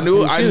was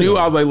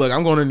like, look,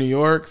 I'm going to New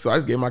York, so I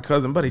just gave my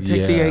cousin, buddy,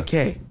 take the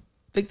AK.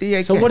 Take the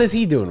AK. So what is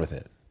he doing with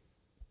it?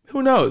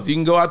 Who knows? You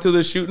can go out to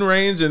the shooting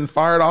range and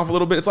fire it off a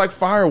little bit. It's like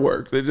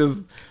fireworks. It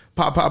just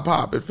pop, pop,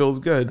 pop. It feels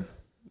good.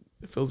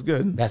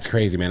 That's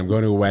crazy, man. I'm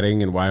going to a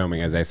wedding in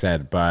Wyoming, as I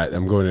said, but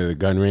I'm going to the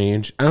gun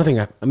range. I don't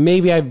think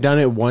maybe I've done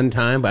it one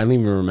time, but I don't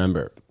even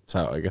remember.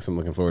 So I guess I'm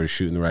looking forward to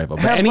shooting the rifle.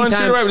 But anytime,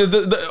 fun shooting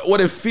the rifle.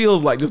 What it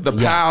feels like, just the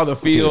pow, the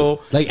feel.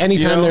 Dude. Like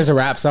anytime there's a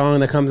rap song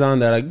that comes on,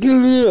 they're like,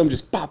 I'm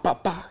just pop,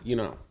 pop, pop, you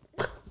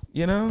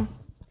know.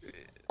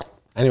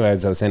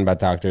 Anyways, I was saying about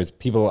doctors.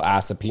 People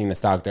ask a penis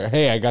doctor,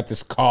 hey, I got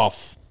this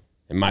cough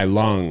in my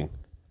lung.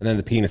 And then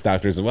the penis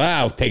doctor is,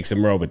 wow, take some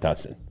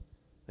Robitussin.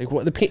 Like,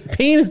 what? The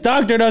penis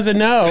doctor doesn't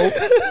know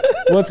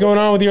what's going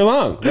on with your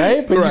lung,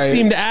 right? But you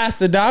seem to ask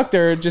the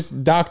doctor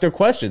just doctor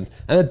questions.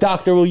 And the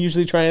doctor will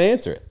usually try and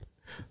answer it.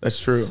 That's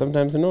true.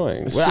 Sometimes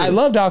annoying. I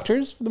love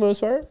doctors for the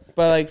most part,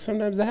 but like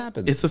sometimes that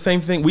happens. It's the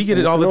same thing. We get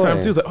it all the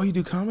time too. It's like, oh, you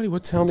do comedy?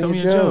 Tell me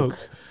a joke.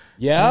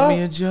 Yeah. Tell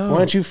me a joke. Why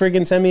don't you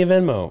freaking send me a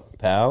Venmo,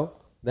 pal?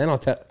 Then I'll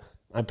tell.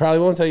 I probably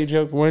won't tell you a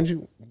joke, but why don't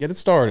you get it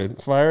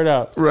started? Fire it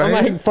up. Right.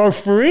 I'm like, for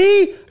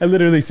free? I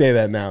literally say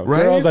that now.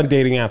 Right. Girls on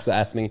dating apps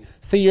ask me,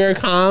 so you're a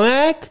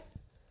comic?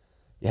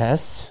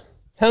 Yes.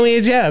 Tell me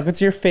a joke.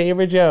 What's your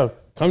favorite joke?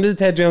 Come to the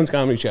Ted Jones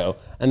Comedy Show,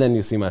 and then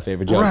you'll see my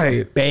favorite joke.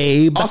 Right.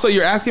 Babe. Also,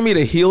 you're asking me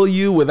to heal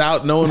you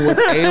without knowing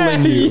what's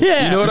ailing you.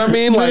 Yeah. You know what I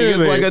mean? Like,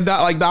 Literally. it's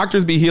like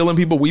doctors be healing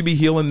people. We be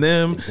healing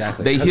them.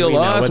 Exactly. They 'Cause heal we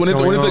know us what's when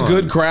it's going a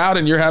good crowd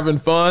and you're having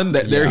fun.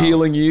 They're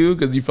healing you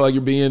because you feel like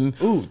you're being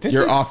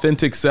your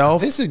authentic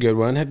self. This is a good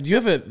one. Do you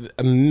have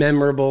a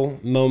memorable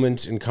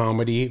moment in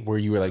comedy where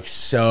you were like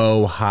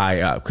so high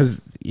up?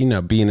 Because, you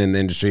know, being in the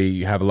industry,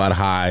 you have a lot of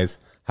highs,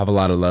 have a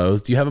lot of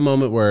lows. Do you have a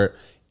moment where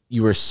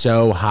you were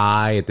so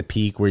high at the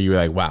peak where you were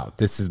like, wow,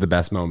 this is the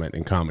best moment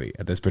in comedy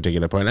at this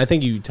particular point? I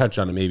think you touched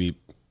on it maybe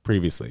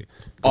previously.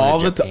 All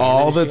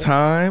the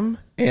time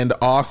and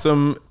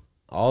awesome.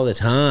 All the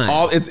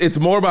time. It's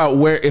more about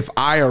where, if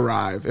I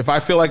arrive, if I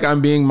feel like I'm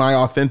being my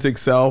authentic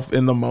self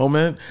in the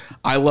moment,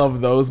 I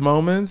love those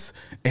moments.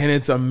 And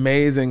it's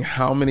amazing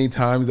how many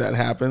times that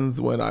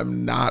happens when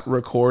I'm not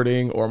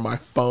recording or my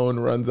phone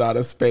runs out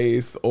of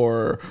space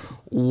or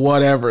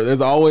whatever.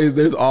 There's always,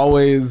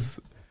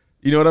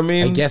 you know what I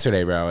mean? Like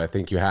yesterday, bro, I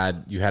think you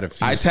had a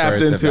few. I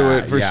tapped into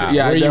it for sure.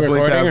 Yeah, I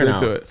definitely tapped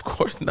into it. Of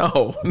course,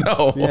 no.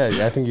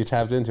 Yeah, I think you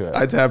tapped into it.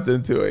 I tapped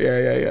into it.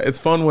 Yeah. It's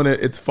fun when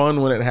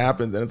it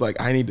happens, and it's like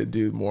I need to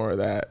do more of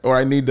that, or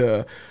I need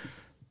to,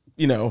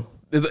 you know,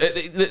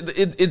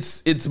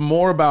 it's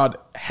more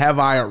about have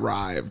I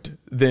arrived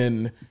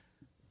than,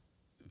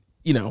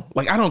 you know,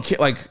 like I don't care.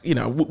 Like, you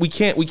know, we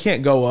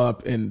can't go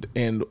up and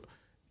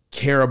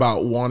care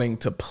about wanting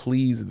to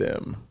please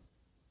them.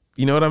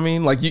 You know what I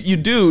mean? Like you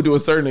do to a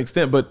certain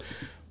extent, but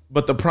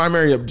the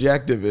primary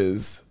objective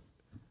is,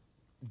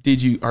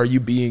 are you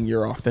being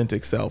your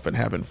authentic self and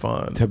having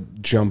fun? To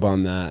jump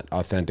on that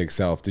authentic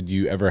self, did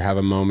you ever have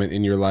a moment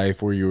in your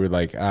life where you were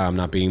like, I'm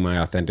not being my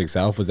authentic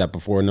self? Was that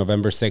before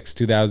November 6th,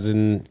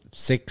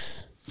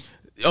 2006?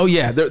 Oh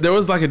yeah. There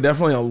was like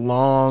definitely a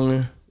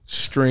long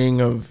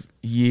string of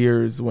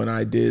years when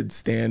I did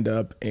stand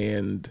up,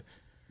 and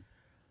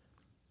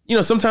you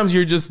know, sometimes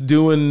you're just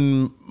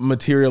doing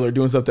material or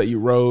doing stuff that you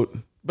wrote,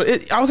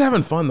 but I was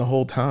having fun the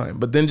whole time.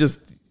 But then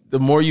just the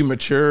more you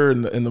mature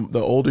and the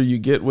older you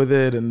get with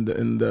it,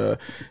 and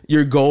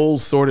your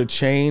goals sort of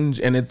change,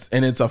 and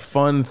it's a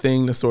fun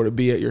thing to sort of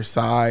be at your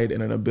side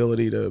and an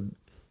ability to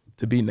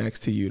be next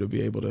to you, to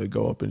be able to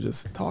go up and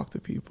just talk to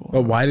people.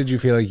 But why did you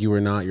feel like you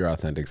were not your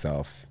authentic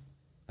self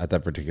at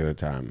that particular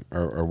time,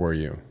 or were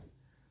you?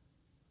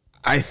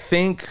 I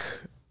think,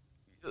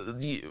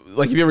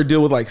 like, if you ever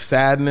deal with like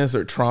sadness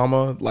or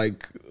trauma,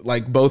 like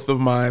both of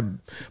my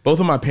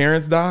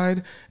parents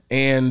died,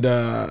 and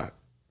I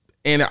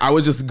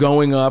was just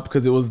going up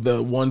because it was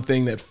the one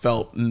thing that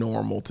felt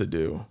normal to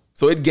do.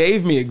 So it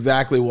gave me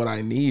exactly what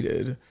I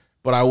needed,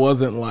 but I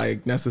wasn't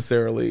like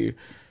necessarily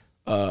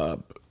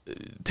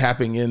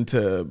tapping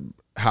into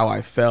how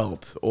I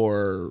felt,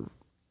 or,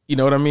 you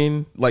know what I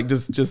mean? Like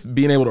just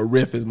being able to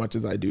riff as much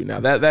as I do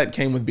now. That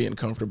came with being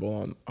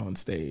comfortable on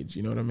stage.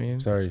 You know what I mean?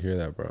 Sorry to hear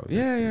that, bro.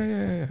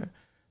 Yeah.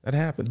 That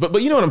happens.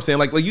 But you know what I'm saying?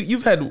 Like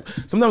you've had,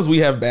 sometimes we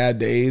have bad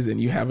days and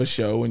you have a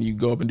show and you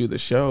go up and do the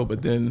show,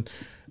 but then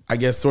I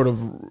guess sort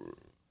of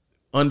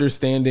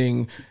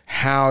understanding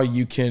how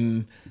you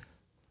can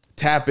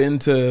tap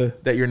into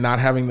that you're not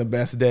having the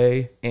best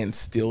day and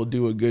still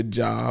do a good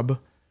job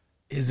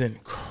is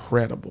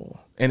incredible.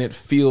 And it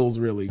feels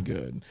really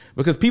good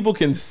because people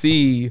can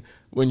see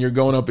when you're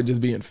going up and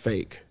just being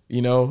fake.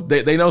 You know,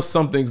 they know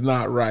something's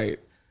not right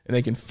and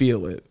they can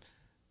feel it.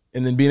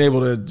 And then being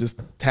able to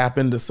just tap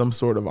into some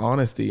sort of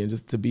honesty and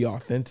just to be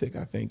authentic,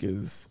 I think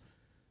is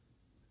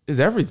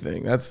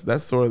everything.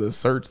 That's sort of the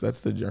search. That's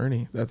the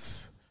journey.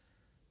 That's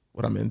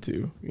what I'm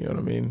into. You know what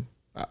I mean?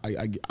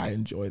 I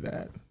enjoy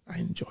that. I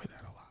enjoy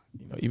that a lot.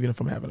 You know, even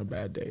if I'm having a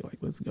bad day, like,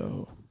 let's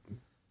go.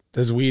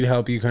 Does weed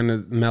help you kind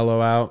of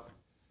mellow out?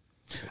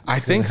 I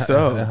think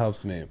so. That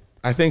helps me.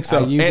 I think so.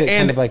 I use it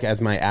kind of like as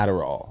my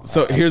Adderall.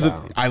 So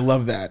I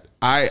love that.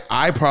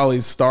 I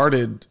probably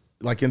started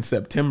like in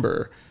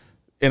September,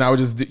 and I would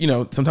just, you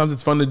know, sometimes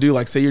it's fun to do,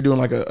 like, say you're doing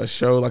like a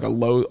show, like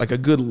a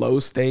good low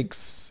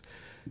stakes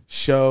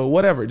show,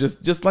 whatever.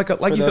 Just like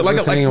you said, like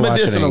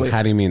medicinally.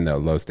 How do you mean though,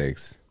 low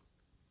stakes?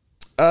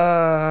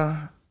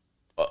 One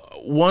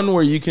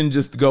where you can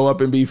just go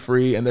up and be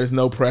free, and there's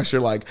no pressure.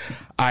 Like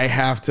I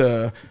have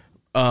to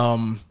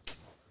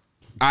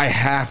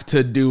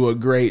do a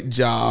great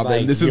job,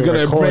 like, and this is gonna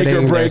make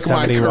or break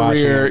my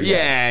career.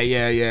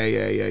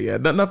 Yeah.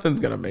 Nothing's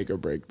gonna make or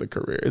break the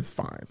career. It's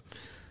fine.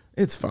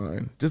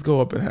 Just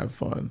go up and have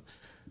fun.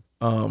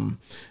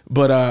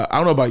 But I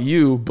don't know about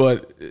you,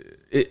 but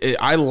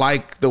I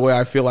like the way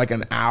I feel like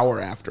an hour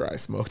after I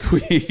smoked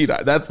weed.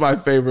 That's my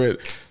favorite.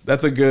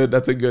 That's a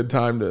good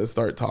time to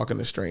start talking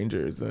to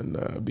strangers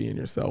and being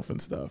yourself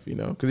and stuff, you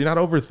know, because you're not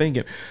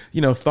overthinking.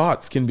 You know,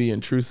 thoughts can be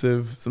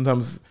intrusive.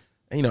 Sometimes,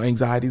 you know,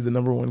 anxiety is the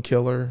number one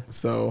killer.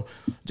 So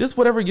just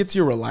whatever gets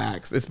you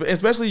relaxed,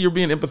 especially you're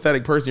being an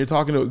empathetic person. You're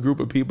talking to a group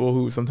of people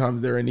who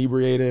sometimes they're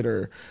inebriated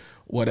or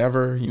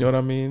whatever. You know what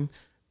I mean?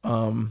 I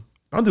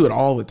don't do it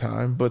all the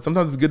time, but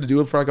sometimes it's good to do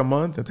it for like a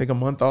month and take a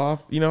month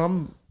off. You know,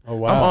 I'm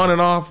on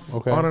and off,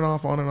 on and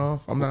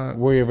off. I'm not.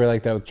 Were you ever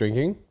like that with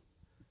drinking?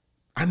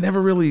 I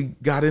never really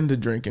got into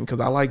drinking because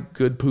I like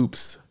good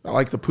poops. I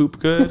like to poop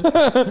good.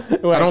 I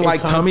don't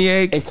like tummy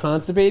aches. It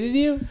constipated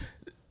you?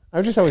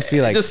 I just always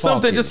feel like just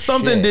something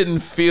shit. didn't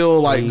feel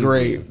like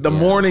great. The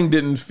morning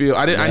didn't feel.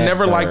 I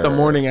never liked the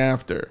morning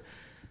after.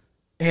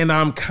 And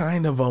I'm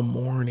kind of a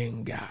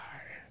morning guy.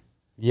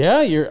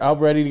 Yeah, you're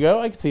up ready to go.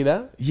 I can see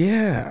that.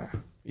 Yeah.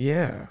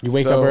 You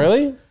wake up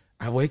early?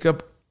 I wake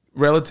up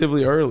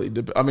relatively early.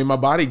 I mean, my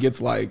body gets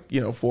like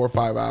 4 or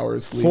 5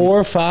 hours sleep. 4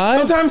 or 5?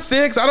 Sometimes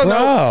 6. I don't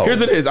know. Here's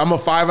what it is. I'm a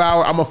 4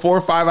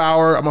 or 5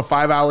 hour. I'm a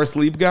 5 hour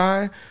sleep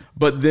guy.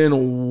 But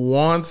then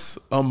once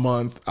a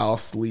month, I'll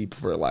sleep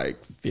for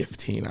like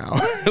 15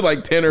 hours,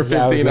 like 10 or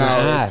 15 hours.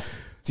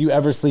 Ask. Do you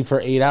ever sleep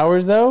for 8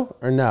 hours though,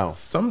 or no?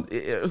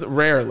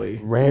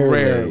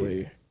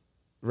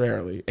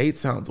 Rarely. 8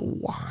 sounds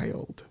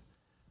wild.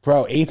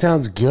 Bro, 8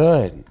 sounds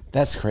good.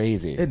 That's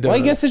crazy. It does.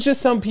 Well, I guess it's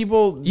just some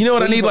people. You know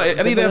what I need? Like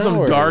I need to have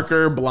some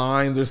darker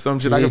blinds or some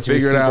shit. I can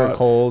figure it out. Super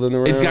cold in the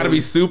room. It's got to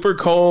be super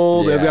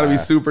cold. Yeah. It's got to be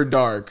super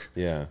dark.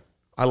 Yeah,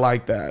 I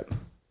like that.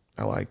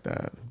 But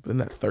then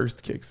that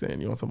thirst kicks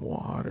in. You want some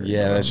water.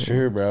 Yeah, that's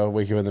true, bro.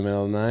 Wake you up in the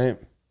middle of the night.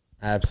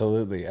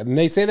 Absolutely. And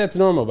they say that's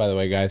normal, by the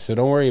way, guys. So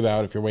don't worry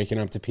about if you're waking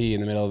up to pee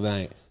in the middle of the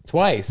night.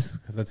 Twice,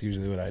 because that's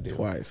usually what I do.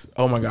 Twice.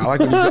 Oh my God. I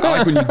like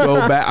when you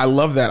go back. I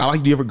love that.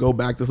 Do you ever go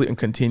back to sleep and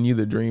continue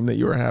the dream that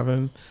you were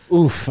having?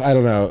 Oof. I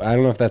don't know. I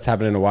don't know if that's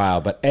happened in a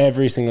while, but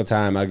every single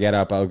time I'll get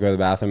up, I'll go to the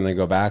bathroom and then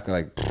go back.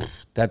 Like,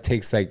 that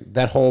takes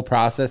that whole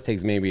process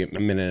takes maybe a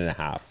minute and a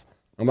half.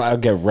 I'll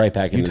get right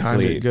back into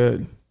sleep.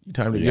 You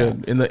timed it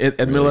good. At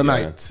the middle of the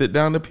night, sit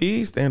down to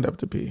pee, stand up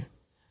to pee.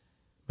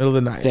 Middle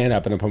of the night. Stand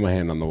up and I'll put my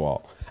hand on the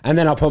wall. And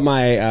then I'll put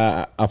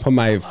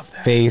my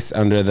face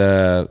under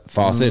the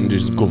faucet and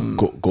just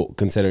go,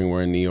 considering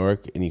we're in New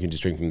York and you can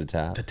just drink from the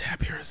tap. The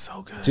tap here is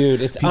so good.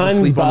 Dude, it's People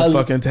sleep on the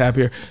fucking tap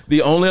here.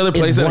 The only other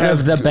place that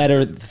has one of the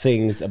better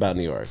things about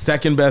New York.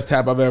 Second best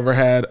tap I've ever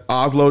had.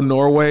 Oslo,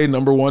 Norway,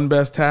 number 1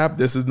 best tap.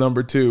 This is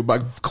number 2,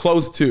 but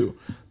close to.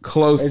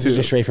 Is it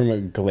just straight from a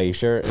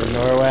glacier in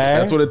Norway?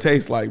 That's what it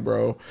tastes like,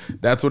 bro.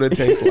 That's what it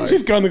tastes like.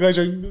 Just go on the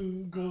glacier.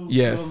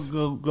 Yes.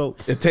 Go.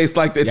 It tastes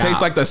like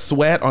the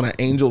sweat on an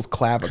angel's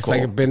clavicle. It's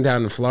like I've been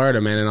down to Florida,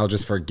 man, and I'll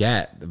just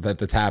forget that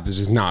the tap is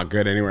just not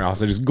good anywhere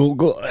else. I just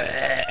go,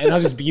 and I'll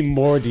just be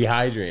more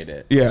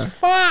dehydrated. Yeah. It's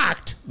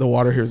fucked. The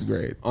water here is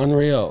great.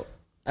 Unreal.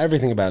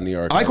 Everything about New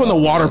York. I like when the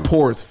water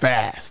pours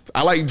fast.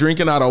 I like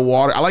drinking out of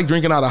water. I like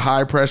drinking out of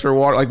high pressure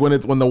water. Like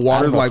when the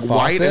water's like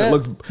white and it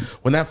looks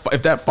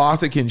if that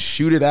faucet can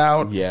shoot it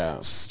out,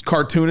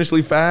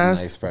 cartoonishly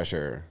fast. Nice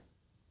pressure.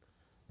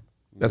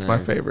 That's my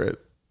favorite.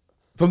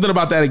 Something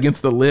about that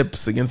against the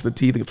lips, against the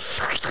teeth.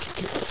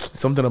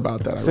 Something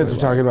about that. Since we're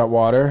talking about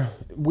water,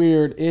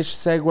 weird-ish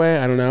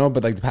segue. I don't know,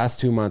 but like the past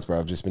 2 months, bro,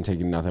 I've just been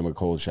taking nothing but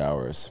cold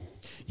showers.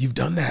 You've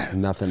done that.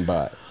 Nothing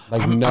but.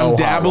 Like I'm no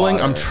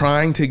dabbling. I'm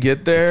trying to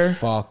get there. It's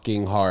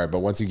fucking hard, but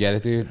once you get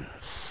it, dude.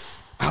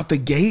 Out the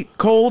gate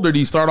cold, or do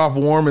you start off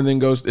warm and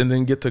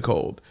then get to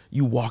cold?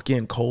 You walk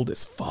in cold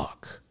as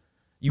fuck.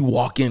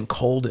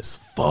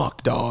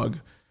 Dog.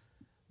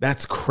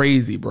 That's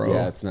crazy, bro.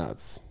 Yeah, it's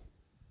nuts.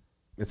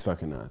 It's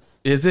fucking nuts.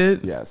 Is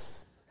it?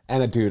 Yes.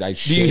 And dude, I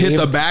do you hit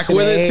the back today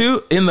with it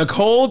too in the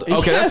cold?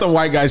 Okay, that's some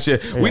white guy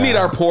shit. We need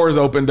our pores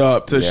opened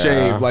up to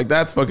shave. Like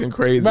that's fucking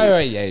crazy.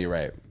 Right. Yeah, you're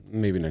right.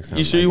 Maybe next time.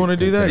 You sure you want to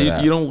do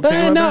that? You don't?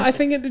 Think no, that? I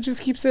think it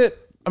just keeps it.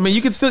 I mean,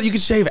 you can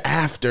shave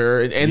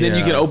after, and then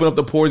you can open up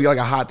the pores, get like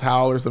a hot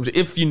towel or something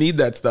if you need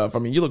that stuff. I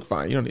mean, you look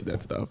fine. You don't need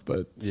that stuff,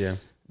 but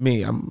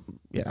me, I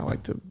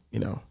like to,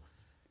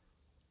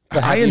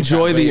 But I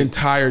enjoy the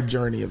entire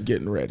journey of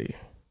getting ready.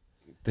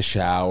 The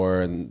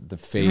shower and the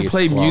face.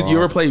 You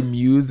ever play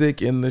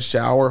music in the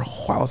shower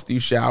whilst you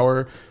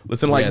shower?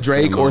 Listen to like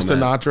Drake or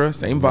Sinatra.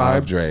 Same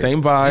vibe.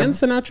 Same vibe. And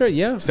Sinatra,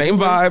 yeah. Same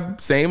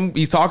vibe. Same.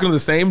 He's talking to the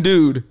same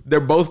dude.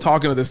 They're both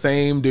talking to the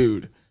same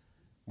dude.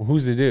 Well,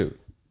 who's the dude?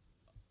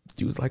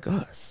 Dudes like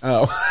us.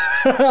 Oh.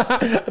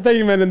 I thought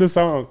you meant in the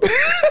song.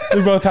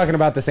 They're both talking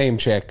about the same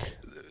chick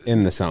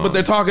in the song. But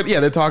they're talking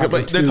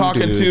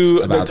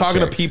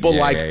to people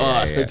like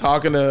us. They're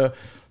talking to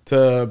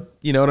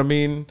you know what I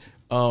mean?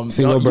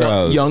 Single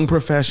bros. Young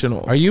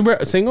professionals. Are you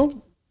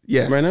single?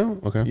 Yes. Right now?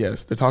 Okay.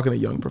 Yes. They're talking to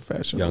young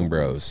professionals. Young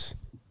bros.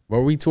 What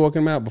were we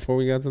talking about before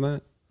we got to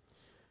that?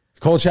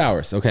 Cold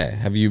showers. Okay.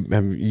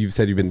 You've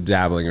said you've been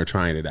dabbling or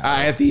trying to dabble?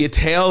 At the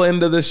tail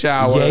end of the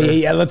shower.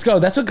 Yeah. Let's go.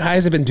 That's what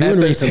guys have been doing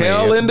recently. At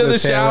the tail end of the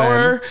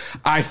shower,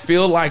 I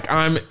feel like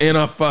I'm in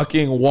a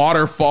fucking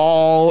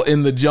waterfall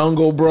in the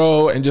jungle,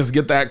 bro, and just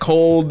get that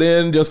cold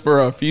in just for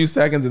a few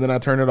seconds and then I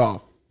turn it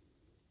off.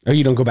 Oh,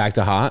 you don't go back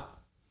to hot?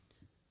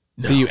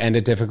 No. So you end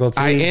it difficulty?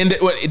 I end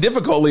it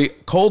difficultly.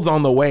 Cold's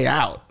on the way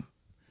out.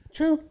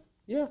 True.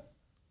 Yeah.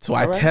 So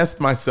I test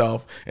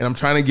myself and I'm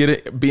trying to get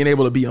it, being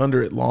able to be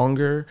under it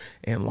longer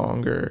and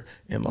longer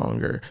and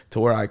longer to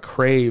where I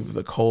crave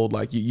the cold.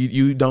 Like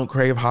you don't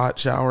crave hot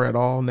shower at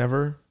all?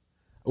 Never?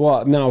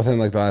 Well, no, within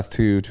like the last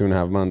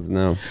 2.5 months,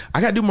 no.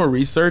 I got to do more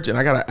research and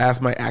I got to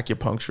ask my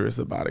acupuncturist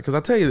about it. Cause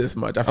I'll tell you this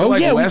much. I feel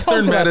like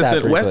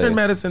Western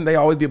medicine, they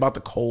always be about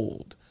the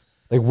cold.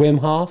 Like Wim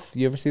Hof.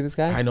 You ever see this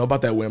guy? I know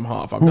about that Wim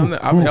Hof. I've done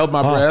that. I've held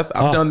my breath.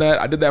 I've done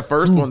that. I did that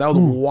first one. That was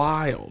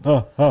wild.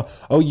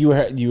 Oh, you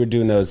were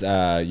doing those.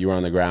 You were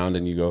on the ground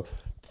and you go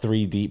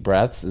 3 deep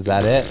breaths. Is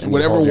that it? And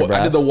Whatever.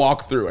 I did the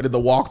walkthrough. I did the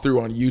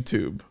walkthrough on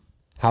YouTube.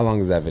 How long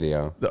is that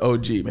video? The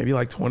OG, maybe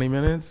like 20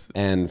 minutes.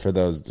 And for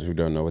those who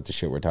don't know what the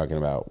shit we're talking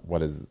about,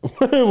 what's the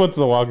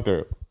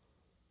walkthrough?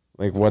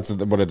 Like, what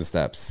are the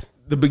steps?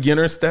 The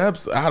beginner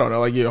steps, I don't know,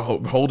 like you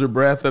hold your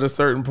breath at a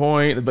certain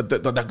point, but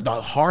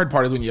the hard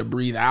part is when you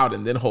breathe out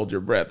and then hold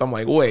your breath. I'm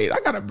like, wait, I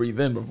gotta breathe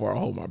in before I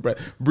hold my breath.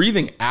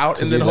 Breathing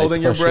out and then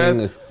holding your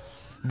breath.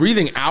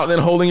 Breathing out and then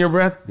holding your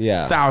breath,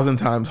 1,000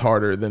 times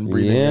harder than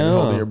breathing in and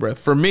holding your breath.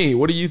 For me,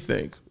 what do you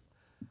think?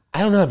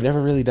 I don't know. I've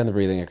never really done the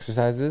breathing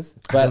exercises.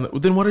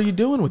 But then what are you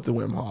doing with the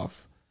Wim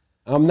Hof?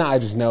 No, I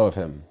just know of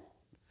him.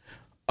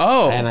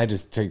 Oh, and I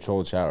just take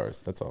cold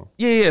showers. That's all.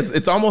 Yeah.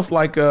 It's almost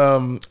like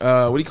what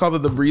do you call it?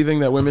 The breathing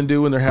that women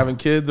do when they're having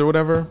kids or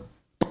whatever.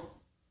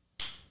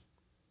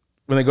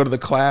 When they go to the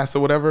class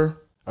or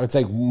whatever. Oh, it's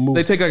like moose.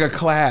 They take like a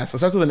class. It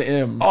starts with an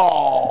M.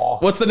 Oh,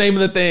 what's the name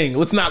of the thing?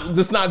 Let's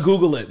not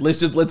Google it.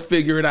 Let's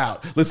figure it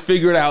out. Let's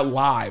figure it out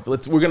live.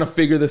 We're gonna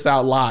figure this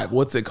out live.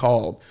 What's it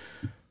called?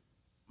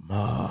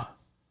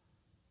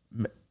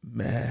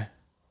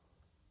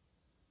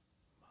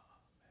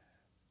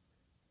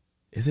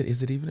 Is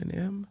it even an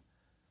M?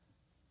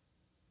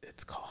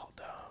 It's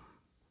called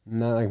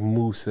not like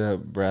moose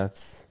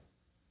breaths.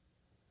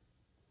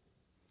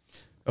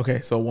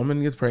 Okay, so a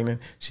woman gets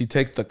pregnant. She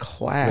takes the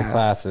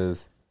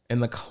classes.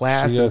 And the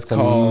class is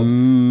called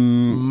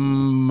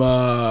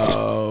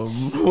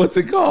what's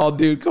it called,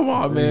 dude? Come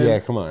on, man. Yeah,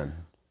 come on.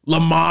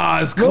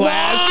 Lamaze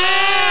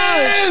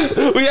classes.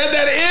 We had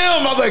that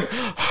M. I was like,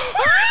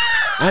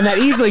 and that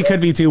easily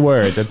could be 2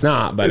 words. It's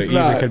not, but it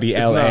easily could be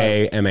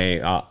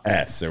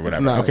LAMAS or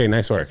whatever. Okay,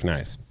 nice work.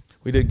 Nice.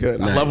 We did good.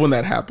 Nice. I love when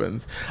that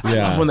happens. I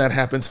love when that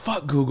happens.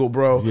 Fuck Google,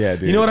 bro. Yeah,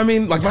 dude. You know what I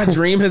mean? Like my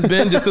dream has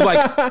been just to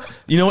like,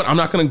 you know what? I'm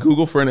not going to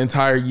Google for an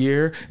entire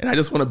year. And I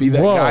just want to be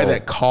that guy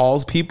that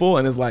calls people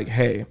and is like,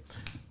 hey,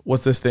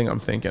 what's this thing I'm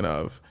thinking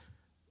of?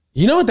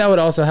 You know what? That would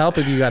also help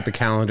if you got the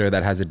calendar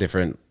that has a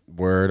different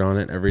word on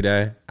it every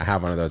day. I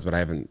have one of those, but I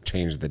haven't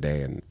changed the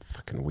day in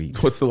fucking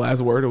weeks. What's the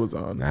last word it was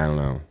on? I don't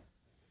know.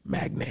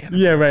 Magnanimous.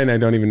 Yeah, right. And I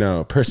don't even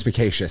know.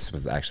 Perspicacious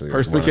was actually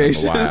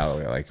perspicacious.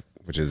 Like,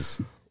 which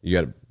is you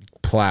got to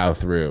plow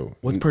through.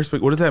 What does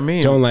that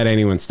mean? Don't let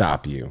anyone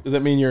stop you. Does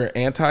that mean you're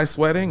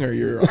anti-sweating or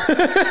you're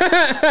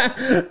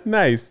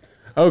nice?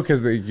 Oh,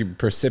 because you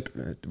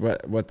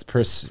what's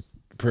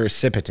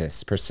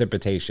precipitous?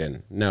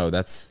 Precipitation. No,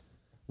 that's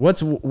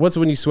what's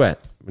when you sweat?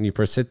 When you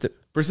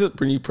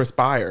when you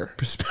perspire.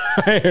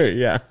 Perspire,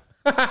 yeah.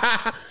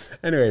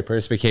 Anyway,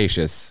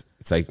 perspicacious.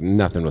 It's like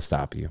nothing will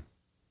stop you.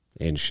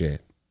 And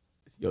shit.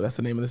 Yo, that's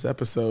the name of this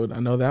episode. I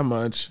know that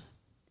much.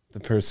 The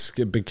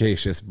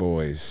Perspicacious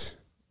Boys.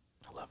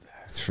 I love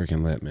that. It's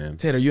freaking lit, man.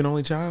 Ted, are you an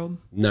only child?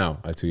 No,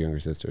 I have 2 younger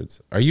sisters.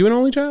 Are you an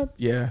only child?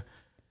 Yeah.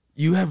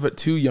 You have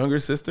 2 younger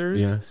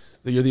sisters? Yes.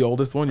 So you're the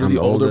oldest one? You're the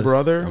older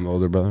brother? I'm the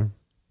older brother.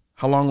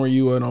 How long were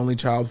you an only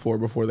child for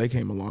before they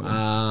came along?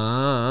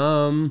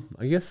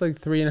 I guess like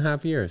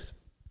 3.5 years.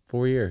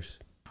 4 years.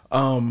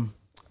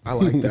 I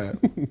like that.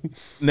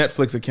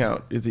 Netflix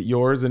account. Is it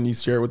yours and you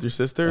share it with your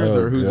sisters?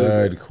 Or whose is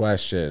it? Good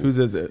question. Whose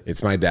is it?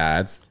 It's my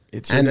dad's.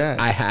 It's your dad.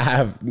 I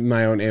have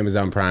my own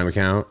Amazon Prime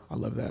account. I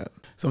love that.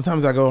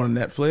 Sometimes I go on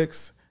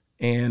Netflix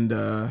and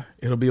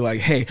it'll be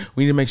like, hey,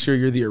 we need to make sure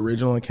you're the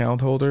original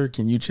account holder.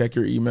 Can you check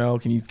your email?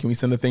 Can we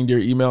send a thing to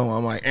your email? And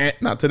I'm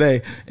like, not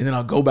today. And then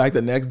I'll go back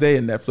the next day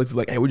and Netflix is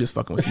like, hey, we're just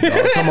fucking with you,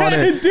 dog. Come on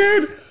in.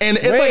 Dude. And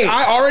it's like,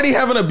 I already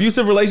have an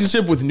abusive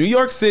relationship with New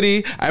York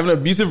City. I have an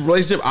abusive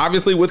relationship,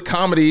 obviously, with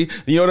comedy.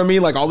 You know what I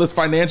mean? Like all this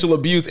financial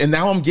abuse. And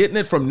now I'm getting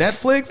it from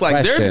Netflix.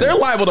 Like they're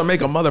liable to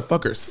make a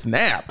motherfucker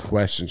snap.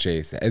 Question,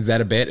 Chase. Is that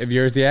a bit of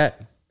yours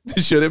yet?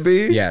 Should it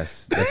be?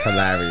 Yes. That's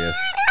hilarious.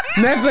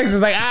 Netflix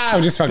is like,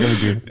 I'm just fucking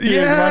with you.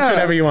 Yeah. Watch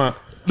whatever you want.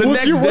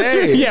 Next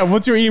day.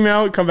 What's your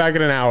email? Come back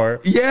in an hour.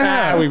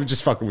 Yeah. We were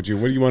just fucking with you.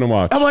 What do you want to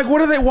watch? I'm like,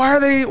 what are they? Why are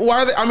they?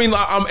 I mean,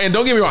 and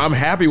don't get me wrong, I'm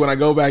happy when I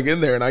go back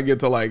in there and I get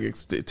to like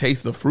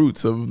taste the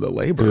fruits of the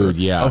labor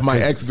of my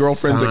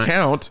ex-girlfriend's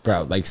account.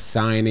 Bro, like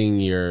signing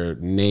your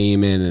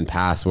name in and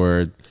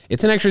password.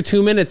 It's an extra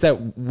 2 minutes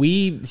that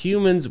we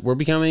humans, we're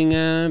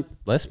becoming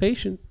less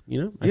patient.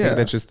 You know? I think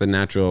that's just the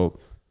natural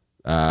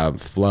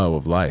flow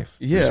of life.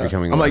 Yeah.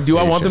 I'm like, do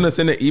I want them to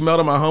send an email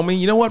to my homie?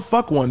 You know what?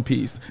 Fuck One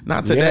Piece.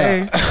 Not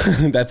today.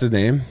 Yeah. That's his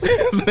name.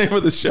 That's the name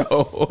of the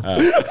show.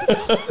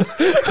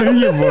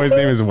 Your boy's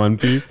name is One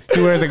Piece.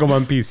 He wears like a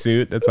one piece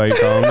suit. That's why you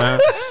call him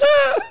that.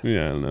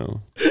 Yeah, I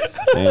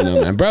don't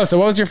know, man. Bro, so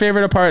what was your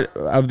favorite part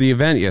of the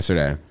event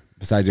yesterday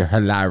besides your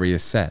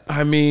hilarious set?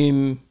 I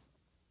mean,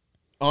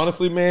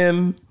 honestly,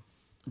 man,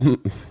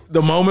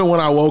 the moment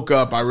when I woke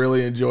up, I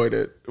really enjoyed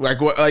it. Like,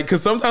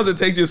 because sometimes it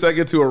takes you a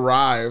second to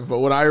arrive, but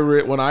when I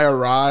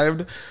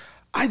arrived,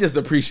 I just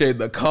appreciate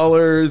the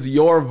colors,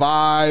 your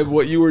vibe,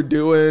 what you were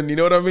doing. You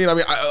know what I mean? I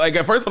mean, like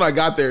at firld when I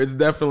got there, it's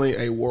definitely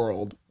a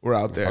world. We're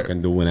out there.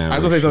 Fucking doing I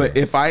was gonna say something.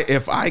 If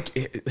I,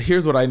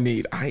 here's what I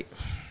need.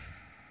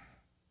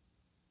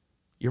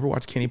 You ever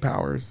watch Kenny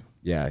Powers?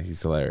 Yeah, he's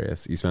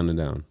hilarious. Eastbound and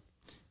Down.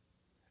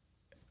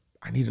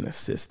 I need an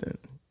assistant.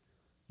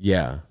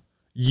 Yeah.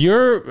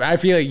 I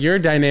feel like your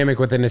dynamic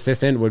with an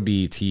assistant would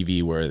be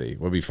TV worthy,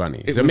 would be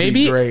funny. It would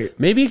be great.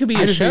 Maybe it could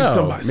be a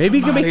show. Maybe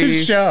it could be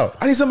a show.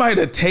 I need somebody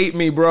to tape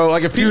me, bro.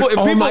 Like if people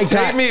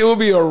tape me, it would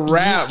be a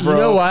wrap, bro. You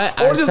know what?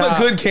 Or just a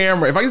good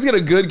camera. If I just get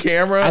a good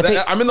camera,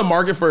 I'm in the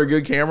market for a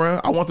good camera.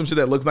 I want some shit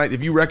that looks nice.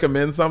 If you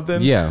recommend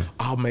something,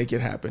 I'll make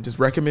it happen. Just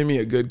recommend me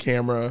a good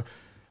camera.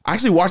 I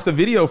actually watched the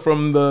video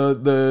from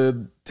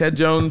the Ted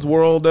Jones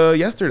World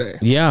yesterday.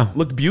 Yeah.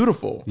 Looked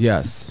beautiful.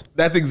 Yes.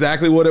 That's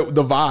exactly what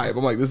the vibe.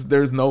 I'm like,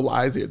 there's no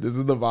lies here. This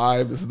is the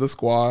vibe. This is the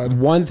squad.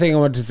 One thing I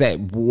want to say,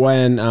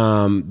 when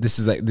this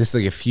is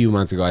like a few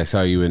months ago, I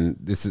saw you and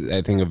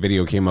I think a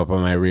video came up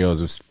on my reels.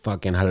 It was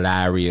fucking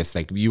hilarious.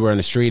 Like you were in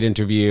a street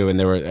interview and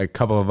there were a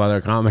couple of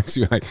other comics.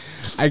 You're like,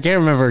 I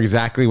can't remember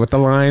exactly what the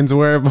lines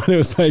were, but it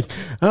was like,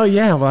 oh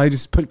yeah, well I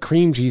just put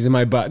cream cheese in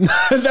my butt.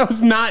 That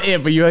was not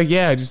it, but you're like,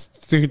 yeah, just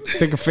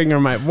stick a finger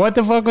in my, what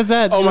the fuck was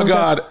that? Oh my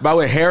God. By the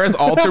way, Harris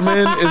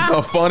Alterman is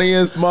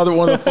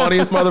one of the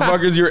funniest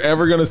motherfuckers you're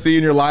ever gonna see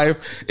in your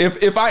life.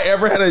 If I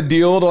ever had a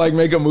deal to like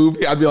make a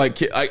movie, I'd be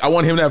like, I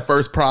want him to have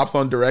first props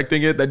on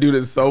directing it. That dude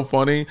is so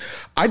funny.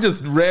 I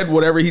just read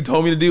whatever he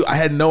told me to do. I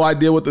had no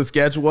idea what the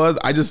sketch was.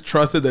 I just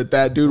trusted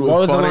that dude was funny.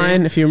 What was the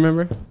line, if you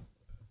remember?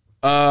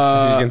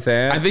 If you can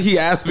say it. I think he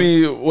asked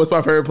me what's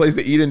my favorite place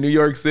to eat in New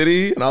York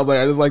City, and I was like,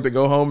 I just like to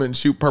go home and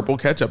shoot purple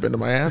ketchup into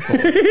my asshole.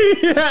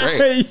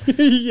 Great.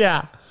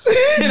 Yeah.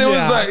 And it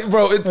was like,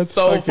 bro, it's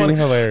so funny.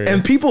 Hilarious.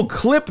 And people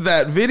clip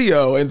that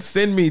video and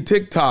send me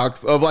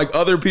TikToks of like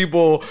other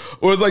people,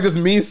 or it's like just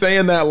me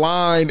saying that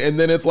line, and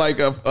then it's like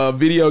a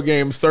video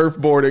game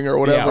surfboarding or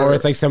whatever. Yeah, or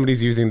it's like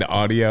somebody's using the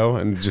audio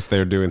and just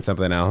they're doing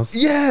something else.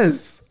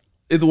 Yes.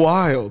 It's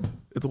wild.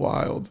 It's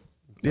wild.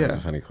 Yeah, that's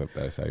a funny clip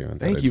that I saw you on.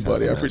 Thank you,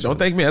 buddy. I appreciate. Don't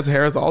thank me. That's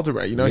Harris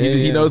Alterman. You know,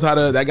 he knows how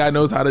to. That guy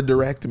knows how to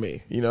direct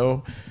me. You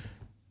know,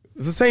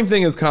 it's the same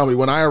thing as comedy.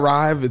 When I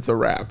arrive, it's a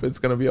wrap. It's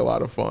gonna be a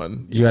lot of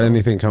fun. You got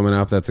anything coming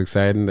up that's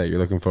exciting that you're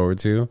looking forward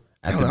to?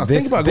 I was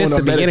thinking about going to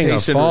a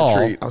meditation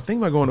retreat. I was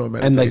thinking about going to a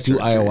meditation and like do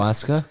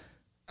ayahuasca.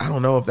 I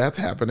don't know if that's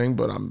happening,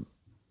 but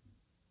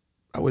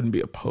I wouldn't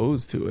be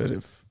opposed to it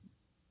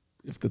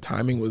if the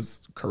timing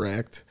was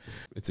correct.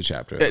 It's a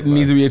chapter. It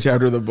needs to be a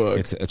chapter of the book.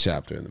 It's a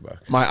chapter in the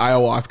book. My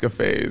ayahuasca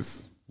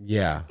phase.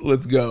 Yeah.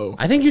 Let's go.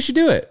 I think you should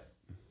do it.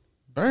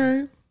 All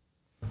right.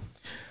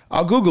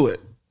 I'll Google it.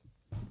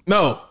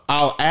 No,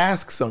 I'll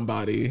ask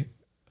somebody.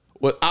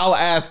 I'll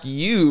ask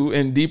you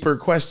in deeper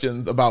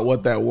questions about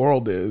what that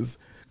world is.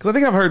 Because I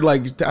think I've heard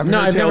I've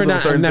never done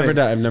ayahuasca.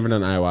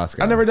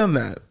 I've never done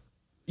that.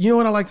 You know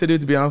what I like to do,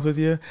 to be honest with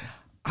you?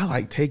 I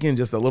like taking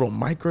just a little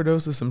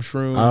microdose of some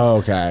shrooms. Oh,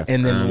 okay.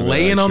 And then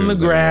laying on the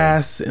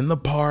grass in the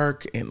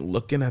park and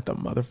looking at the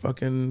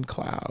motherfucking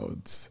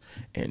clouds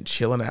and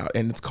chilling out.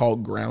 And it's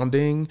called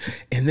grounding.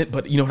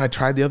 But you know what I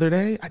tried the other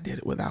day? I did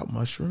it without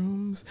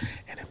mushrooms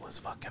and it was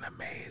fucking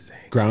amazing.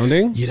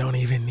 Grounding? You don't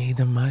even need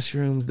the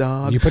mushrooms,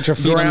 dog. You put your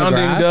feet on the grass?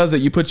 Grounding does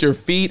it. You put your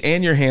feet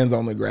and your hands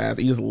on the grass.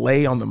 You just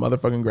lay on the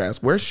motherfucking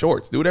grass. Wear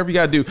shorts. Do whatever you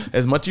got to do.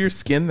 As much of your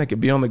skin that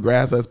can be on the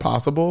grass as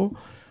possible.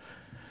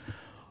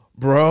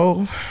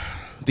 Bro,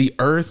 the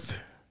earth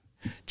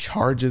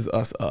charges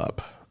us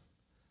up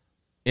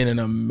in an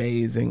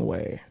amazing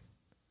way.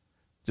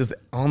 Just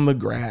on the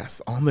grass,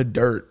 on the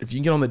dirt. If you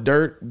can get on the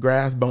dirt,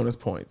 grass, bonus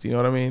points. You know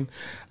what I mean?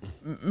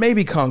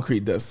 Maybe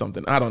concrete does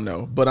something. I don't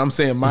know. But I'm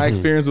saying my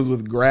experience was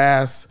with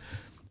grass.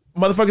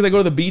 Motherfuckers that go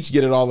to the beach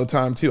get it all the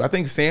time too. I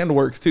think sand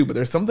works too, but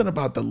there's something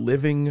about the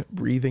living,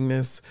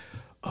 breathingness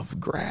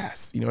of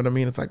grass. You know what I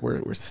mean? It's like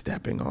we're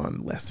stepping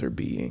on lesser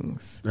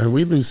beings. And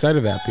we lose sight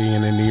of that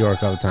being in New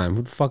York all the time.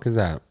 Who the fuck is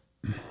that?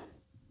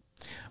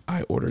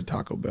 I ordered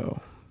Taco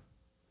Bell.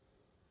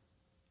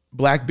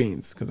 Black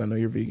beans, because I know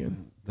you're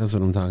vegan. That's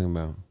what I'm talking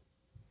about.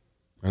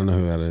 I don't know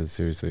who that is,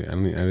 seriously. I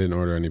didn't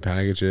order any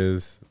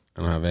packages.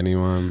 I don't have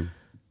anyone.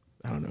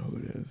 I don't know who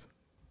it is.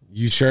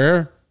 You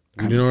sure?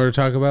 You didn't order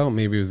Taco Bell?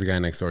 Maybe it was the guy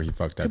next door. He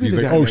fucked up. He's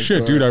like, oh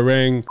shit, dude, I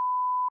rang.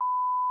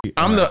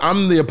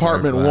 I'm the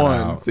apartment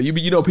one. So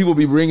you know people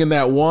be ringing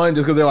that one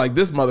just because they're like,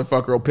 this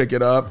motherfucker will pick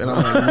it up, and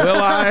I'm like,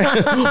 will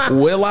I?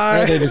 Will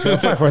I? They just go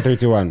 5, 4, 3,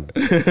 2, 1.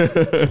 Go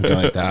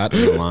like that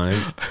in the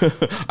line.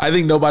 I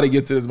think nobody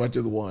gets it as much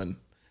as one.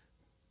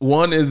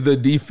 One is the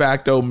de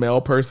facto male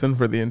person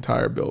for the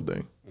entire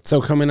building.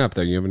 So coming up,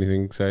 though, you have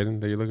anything exciting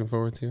that you're looking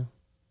forward to?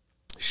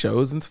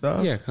 Shows and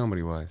stuff? Yeah,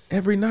 comedy wise.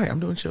 Every night.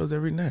 I'm doing shows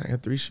every night. I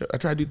got 3 shows. I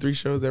try to do 3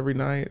 shows every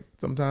night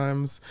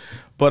sometimes.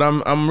 But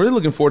I'm really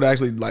looking forward to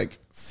actually like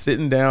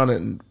sitting down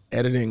and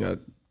editing a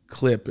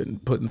clip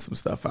and putting some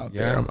stuff out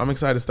there. I'm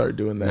excited to start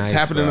doing that. Nice,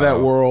 tapping into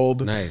that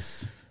world.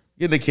 Nice.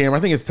 Get the camera.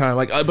 I think it's time.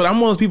 But I'm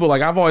one of those people,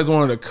 like, I've always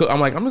wanted to cook. I'm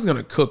like, I'm just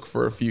gonna cook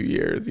for a few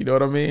years. You know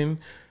what I mean?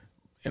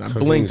 And I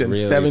blinked and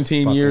really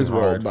 17 years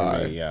rolled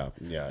by.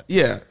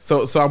 Yeah.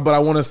 So, but I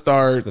want to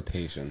start. It's the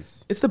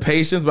patience.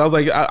 But I was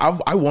like,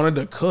 I wanted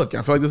to cook.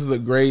 I feel like this is a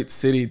great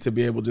city to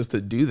be able just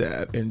to do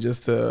that and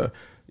just to,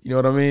 you know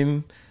what I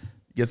mean?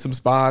 Get some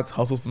spots,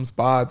 hustle some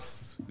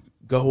spots,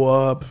 go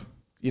up,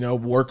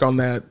 work on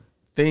that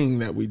thing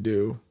that we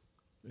do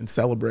and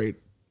celebrate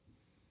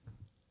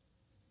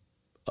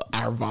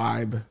our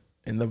vibe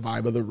and the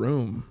vibe of the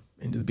room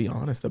and just be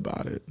honest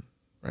about it,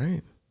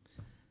 right?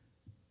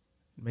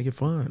 Make it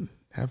fun.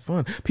 Have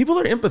fun. People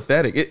are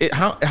empathetic.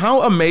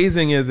 How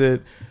amazing is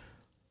it?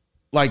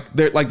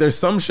 There's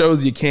some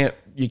shows you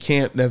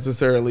can't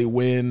necessarily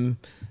win,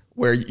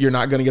 where you're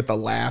not going to get the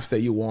laughs that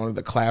you want or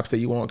the claps that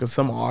you want, because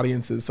some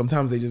audiences,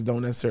 sometimes they just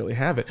don't necessarily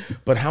have it.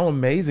 But how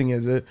amazing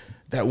is it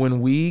that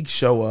when we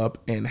show up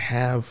and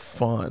have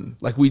fun,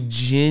 like we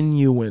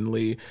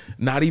genuinely,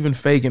 not even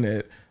faking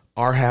it,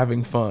 are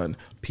having fun,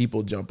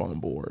 people jump on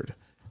board.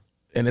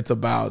 And it's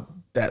about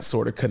that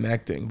sort of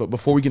connecting. But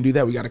before we can do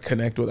that, we got to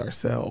connect with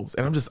ourselves.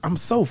 And I'm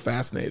so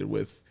fascinated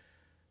with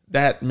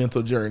that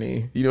mental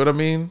journey. You know what I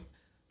mean?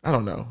 I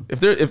don't know.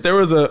 If there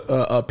was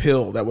a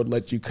pill that would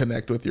let you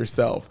connect with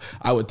yourself,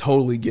 I would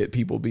totally get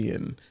people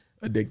being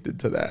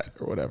addicted to that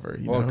or whatever.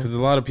 Well, because a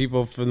lot of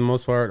people, for the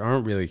most part,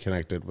 aren't really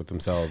connected with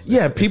themselves.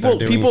 Yeah, people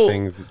doing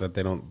things that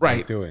they don't right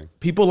like doing.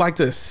 People like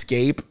to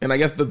escape, and I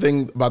guess the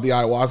thing about the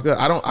ayahuasca,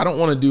 I don't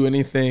want to do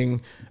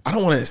anything. I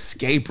don't want to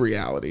escape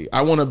reality.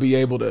 I want to be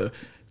able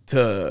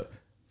to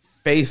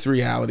face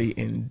reality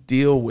and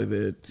deal with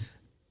it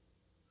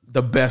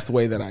the best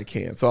way that I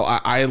can. So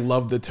I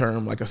love the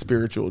term like a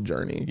spiritual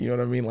journey. You know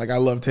what I mean? Like I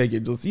love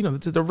taking just,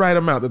 to the right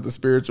amount. That's a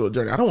spiritual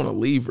journey. I don't want to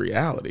leave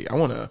reality. I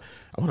want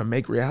to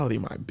make reality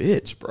my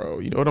bitch, bro.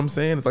 You know what I'm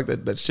saying? It's like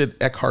that shit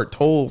Eckhart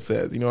Tolle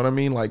says, you know what I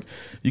mean? Like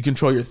you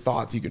control your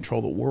thoughts, you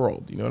control the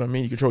world. You know what I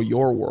mean? You control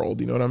your world.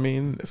 You know what I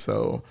mean?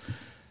 So,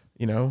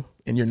 and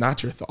you're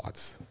not your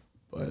thoughts,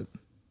 but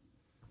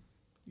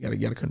you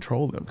gotta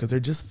control them because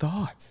they're just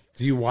thoughts.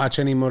 Do you watch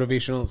any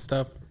motivational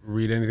stuff?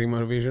 Read anything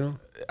motivational?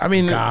 I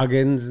mean,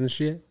 Goggins and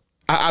shit.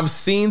 I've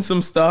seen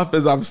some stuff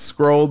as I've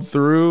scrolled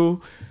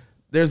through.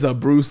 There's a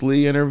Bruce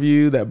Lee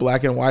interview, that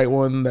black and white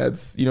one.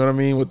 That's, you know what I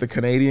mean, with the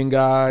Canadian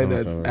guy.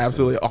 That's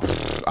absolutely.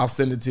 I'll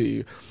send it to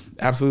you.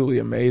 Absolutely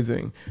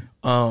amazing.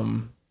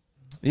 Yeah,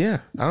 I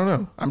don't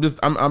know.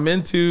 I'm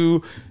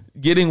into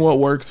getting what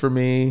works for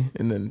me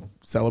and then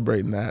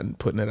celebrating that and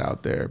putting it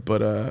out there.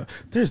 But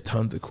there's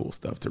tons of cool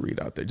stuff to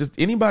read out there. Just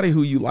anybody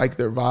who you like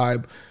their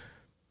vibe.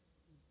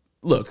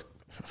 Look,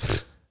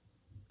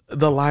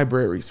 the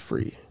library's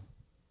free.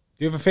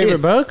 Do you have a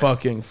favorite book?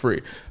 Fucking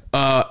free.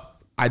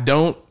 I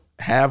don't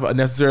have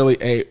necessarily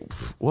a.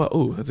 Well,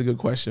 ooh, that's a good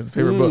question.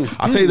 Favorite book.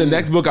 I'll tell you the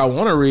next book I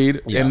want to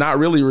read and not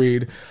really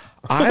read.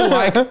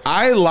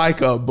 I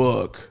like a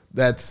book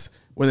that's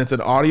when it's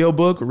an audio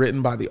book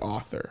written by the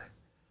author.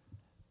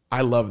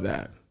 I love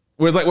that.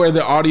 Where it's like where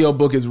the audio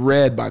book is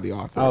read by the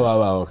author.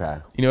 Oh, okay.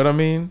 You know what I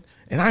mean?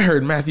 And I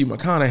heard Matthew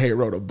McConaughey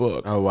wrote a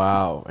book. Oh,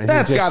 wow. And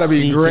that's got to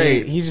be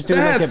great. He's just doing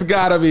that's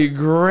got to be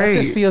great.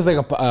 It just feels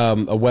like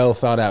a well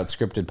thought out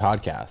scripted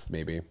podcast,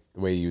 maybe, the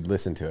way you'd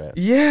listen to it.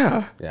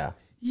 Yeah. Yeah.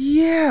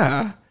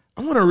 Yeah.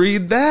 I want to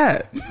read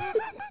that.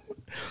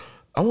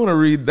 I want to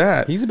read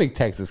that. He's a big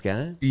Texas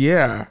guy.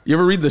 Yeah. You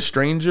ever read The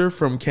Stranger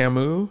from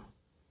Camus?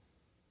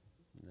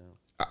 No.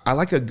 I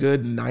like a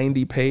good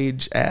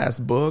 90-page ass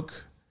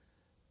book.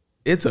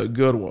 It's a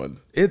good one.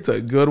 It's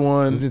a good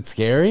one. Is it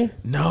scary?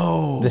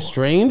 No. The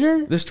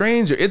Stranger? The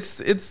Stranger.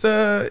 It's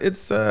a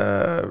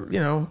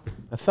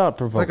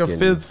thought-provoking.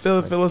 It's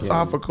like a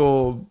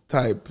philosophical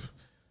type.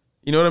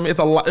 You know what I mean? It's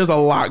a lot. There's a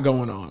lot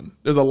going on.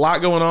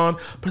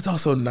 But it's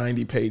also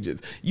 90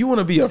 pages. You want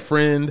to be a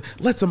friend,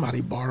 let somebody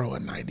borrow a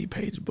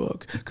 90-page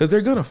book because they're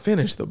going to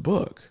finish the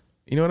book.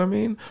 You know what I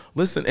mean?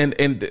 Listen,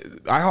 and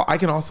I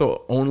can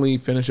also only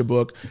finish a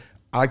book.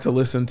 I like to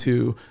listen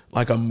to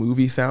like a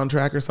movie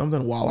soundtrack or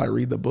something while I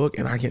read the book,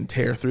 and I can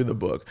tear through the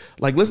book.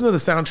 Like listen to the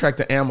soundtrack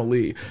to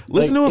Amelie.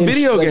 Listen to a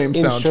video game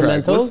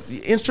soundtrack.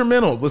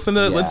 Instrumentals. Listen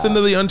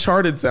to the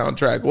Uncharted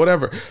soundtrack.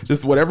 Whatever.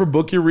 Just whatever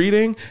book you're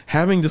reading,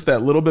 having just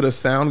that little bit of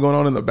sound going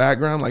on in the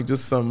background, like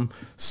just some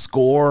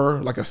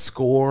score, like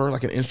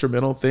an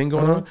instrumental thing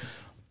going on.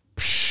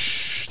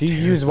 Do you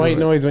use white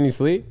noise when you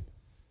sleep?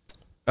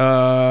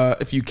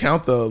 If you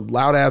count the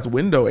loud ass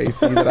window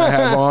AC that I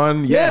have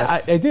on,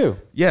 yes. Yeah, I do.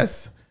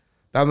 Yes.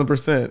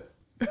 1000%.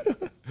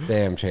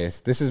 Damn,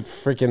 Chase. This is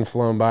freaking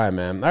flown by,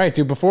 man. All right,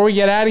 dude, before we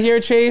get out of here,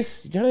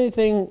 Chase, you got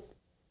anything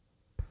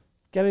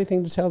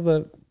to tell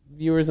the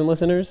viewers and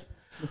listeners?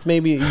 It's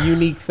maybe a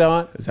unique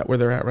thought. Is that where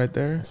they're at right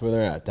there? That's where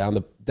they're at. Down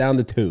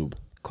the tube.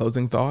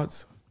 Closing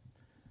thoughts.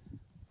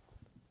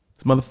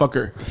 This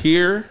motherfucker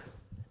here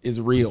is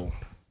real.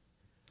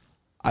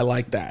 I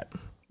like that.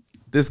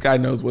 This guy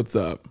knows what's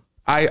up.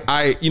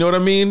 You know what I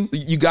mean?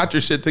 You got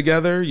your shit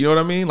together. You know what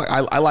I mean? Like,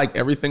 I like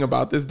everything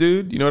about this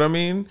dude. You know what I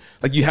mean?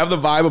 Like, you have the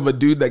vibe of a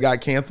dude that got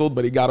canceled,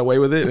 but he got away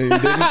with it and he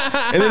didn't.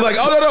 And then like,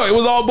 oh, no, it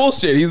was all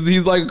bullshit.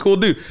 He's like a cool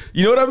dude.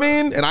 You know what I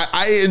mean? And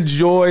I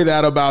enjoy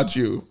that about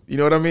you. You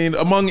know what I mean?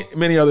 Among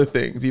many other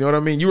things. You know what I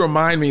mean? You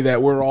remind me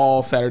that we're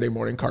all Saturday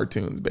morning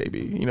cartoons,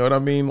 baby. You know what I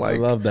mean? Like, I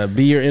love that.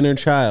 Be your inner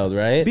child,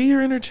 right? Be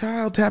your inner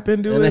child. Tap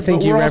into it. And I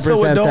think you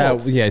represent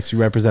that. Yes, you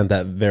represent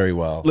that very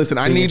well. Listen,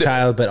 I being need a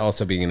child, but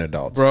also being an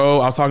adult.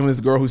 Bro, I was talking to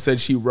this girl who said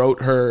she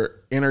wrote her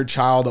inner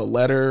child a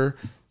letter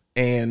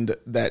and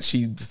that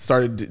she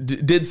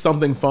did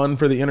something fun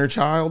for the inner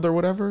child or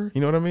whatever.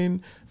 You know what I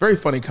mean? Very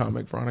funny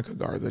comic, Veronica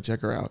Garza.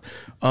 Check her out.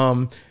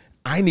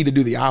 I need to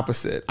do the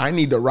opposite. I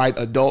need to write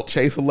adult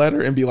Chase a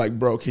letter and be like,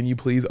 bro, can you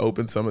please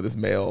open some of this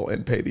mail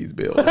and pay these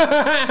bills?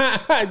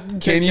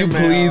 Can you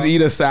please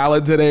eat a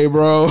salad today,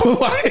 bro?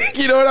 Like,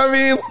 you know what I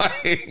mean?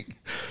 Like,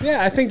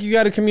 yeah, I think you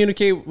got to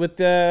communicate with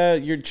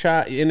your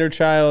inner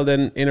child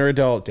and inner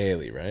adult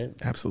daily, right?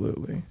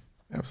 Absolutely.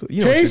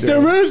 Absolutely. Chase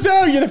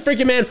Durousseau, you're the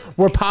freaking man.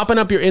 We're popping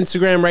up your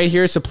Instagram right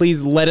here, so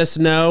please let us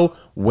know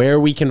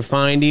where we can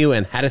find you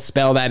and how to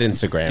spell that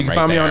Instagram. You can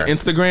find me on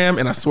Instagram,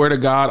 and I swear to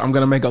God, I'm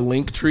gonna make a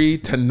link tree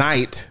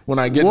tonight when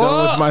I get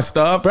done with my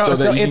stuff, bro,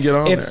 so that you can get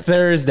on there. It's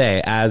Thursday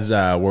as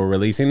we're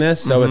releasing this,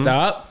 so it's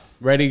up.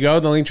 Ready to go?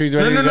 The link tree's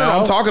ready to go? No,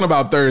 I'm talking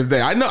about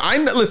Thursday.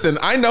 Listen,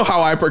 I know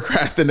how I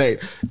procrastinate.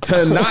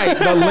 Tonight,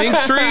 the link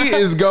tree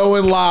is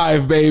going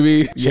live,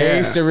 baby.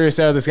 Chase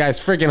Durousseau, this guy's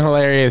freaking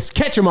hilarious.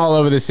 Catch him all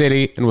over the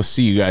city, and we'll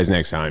see you guys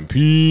next time.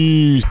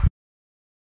 Peace.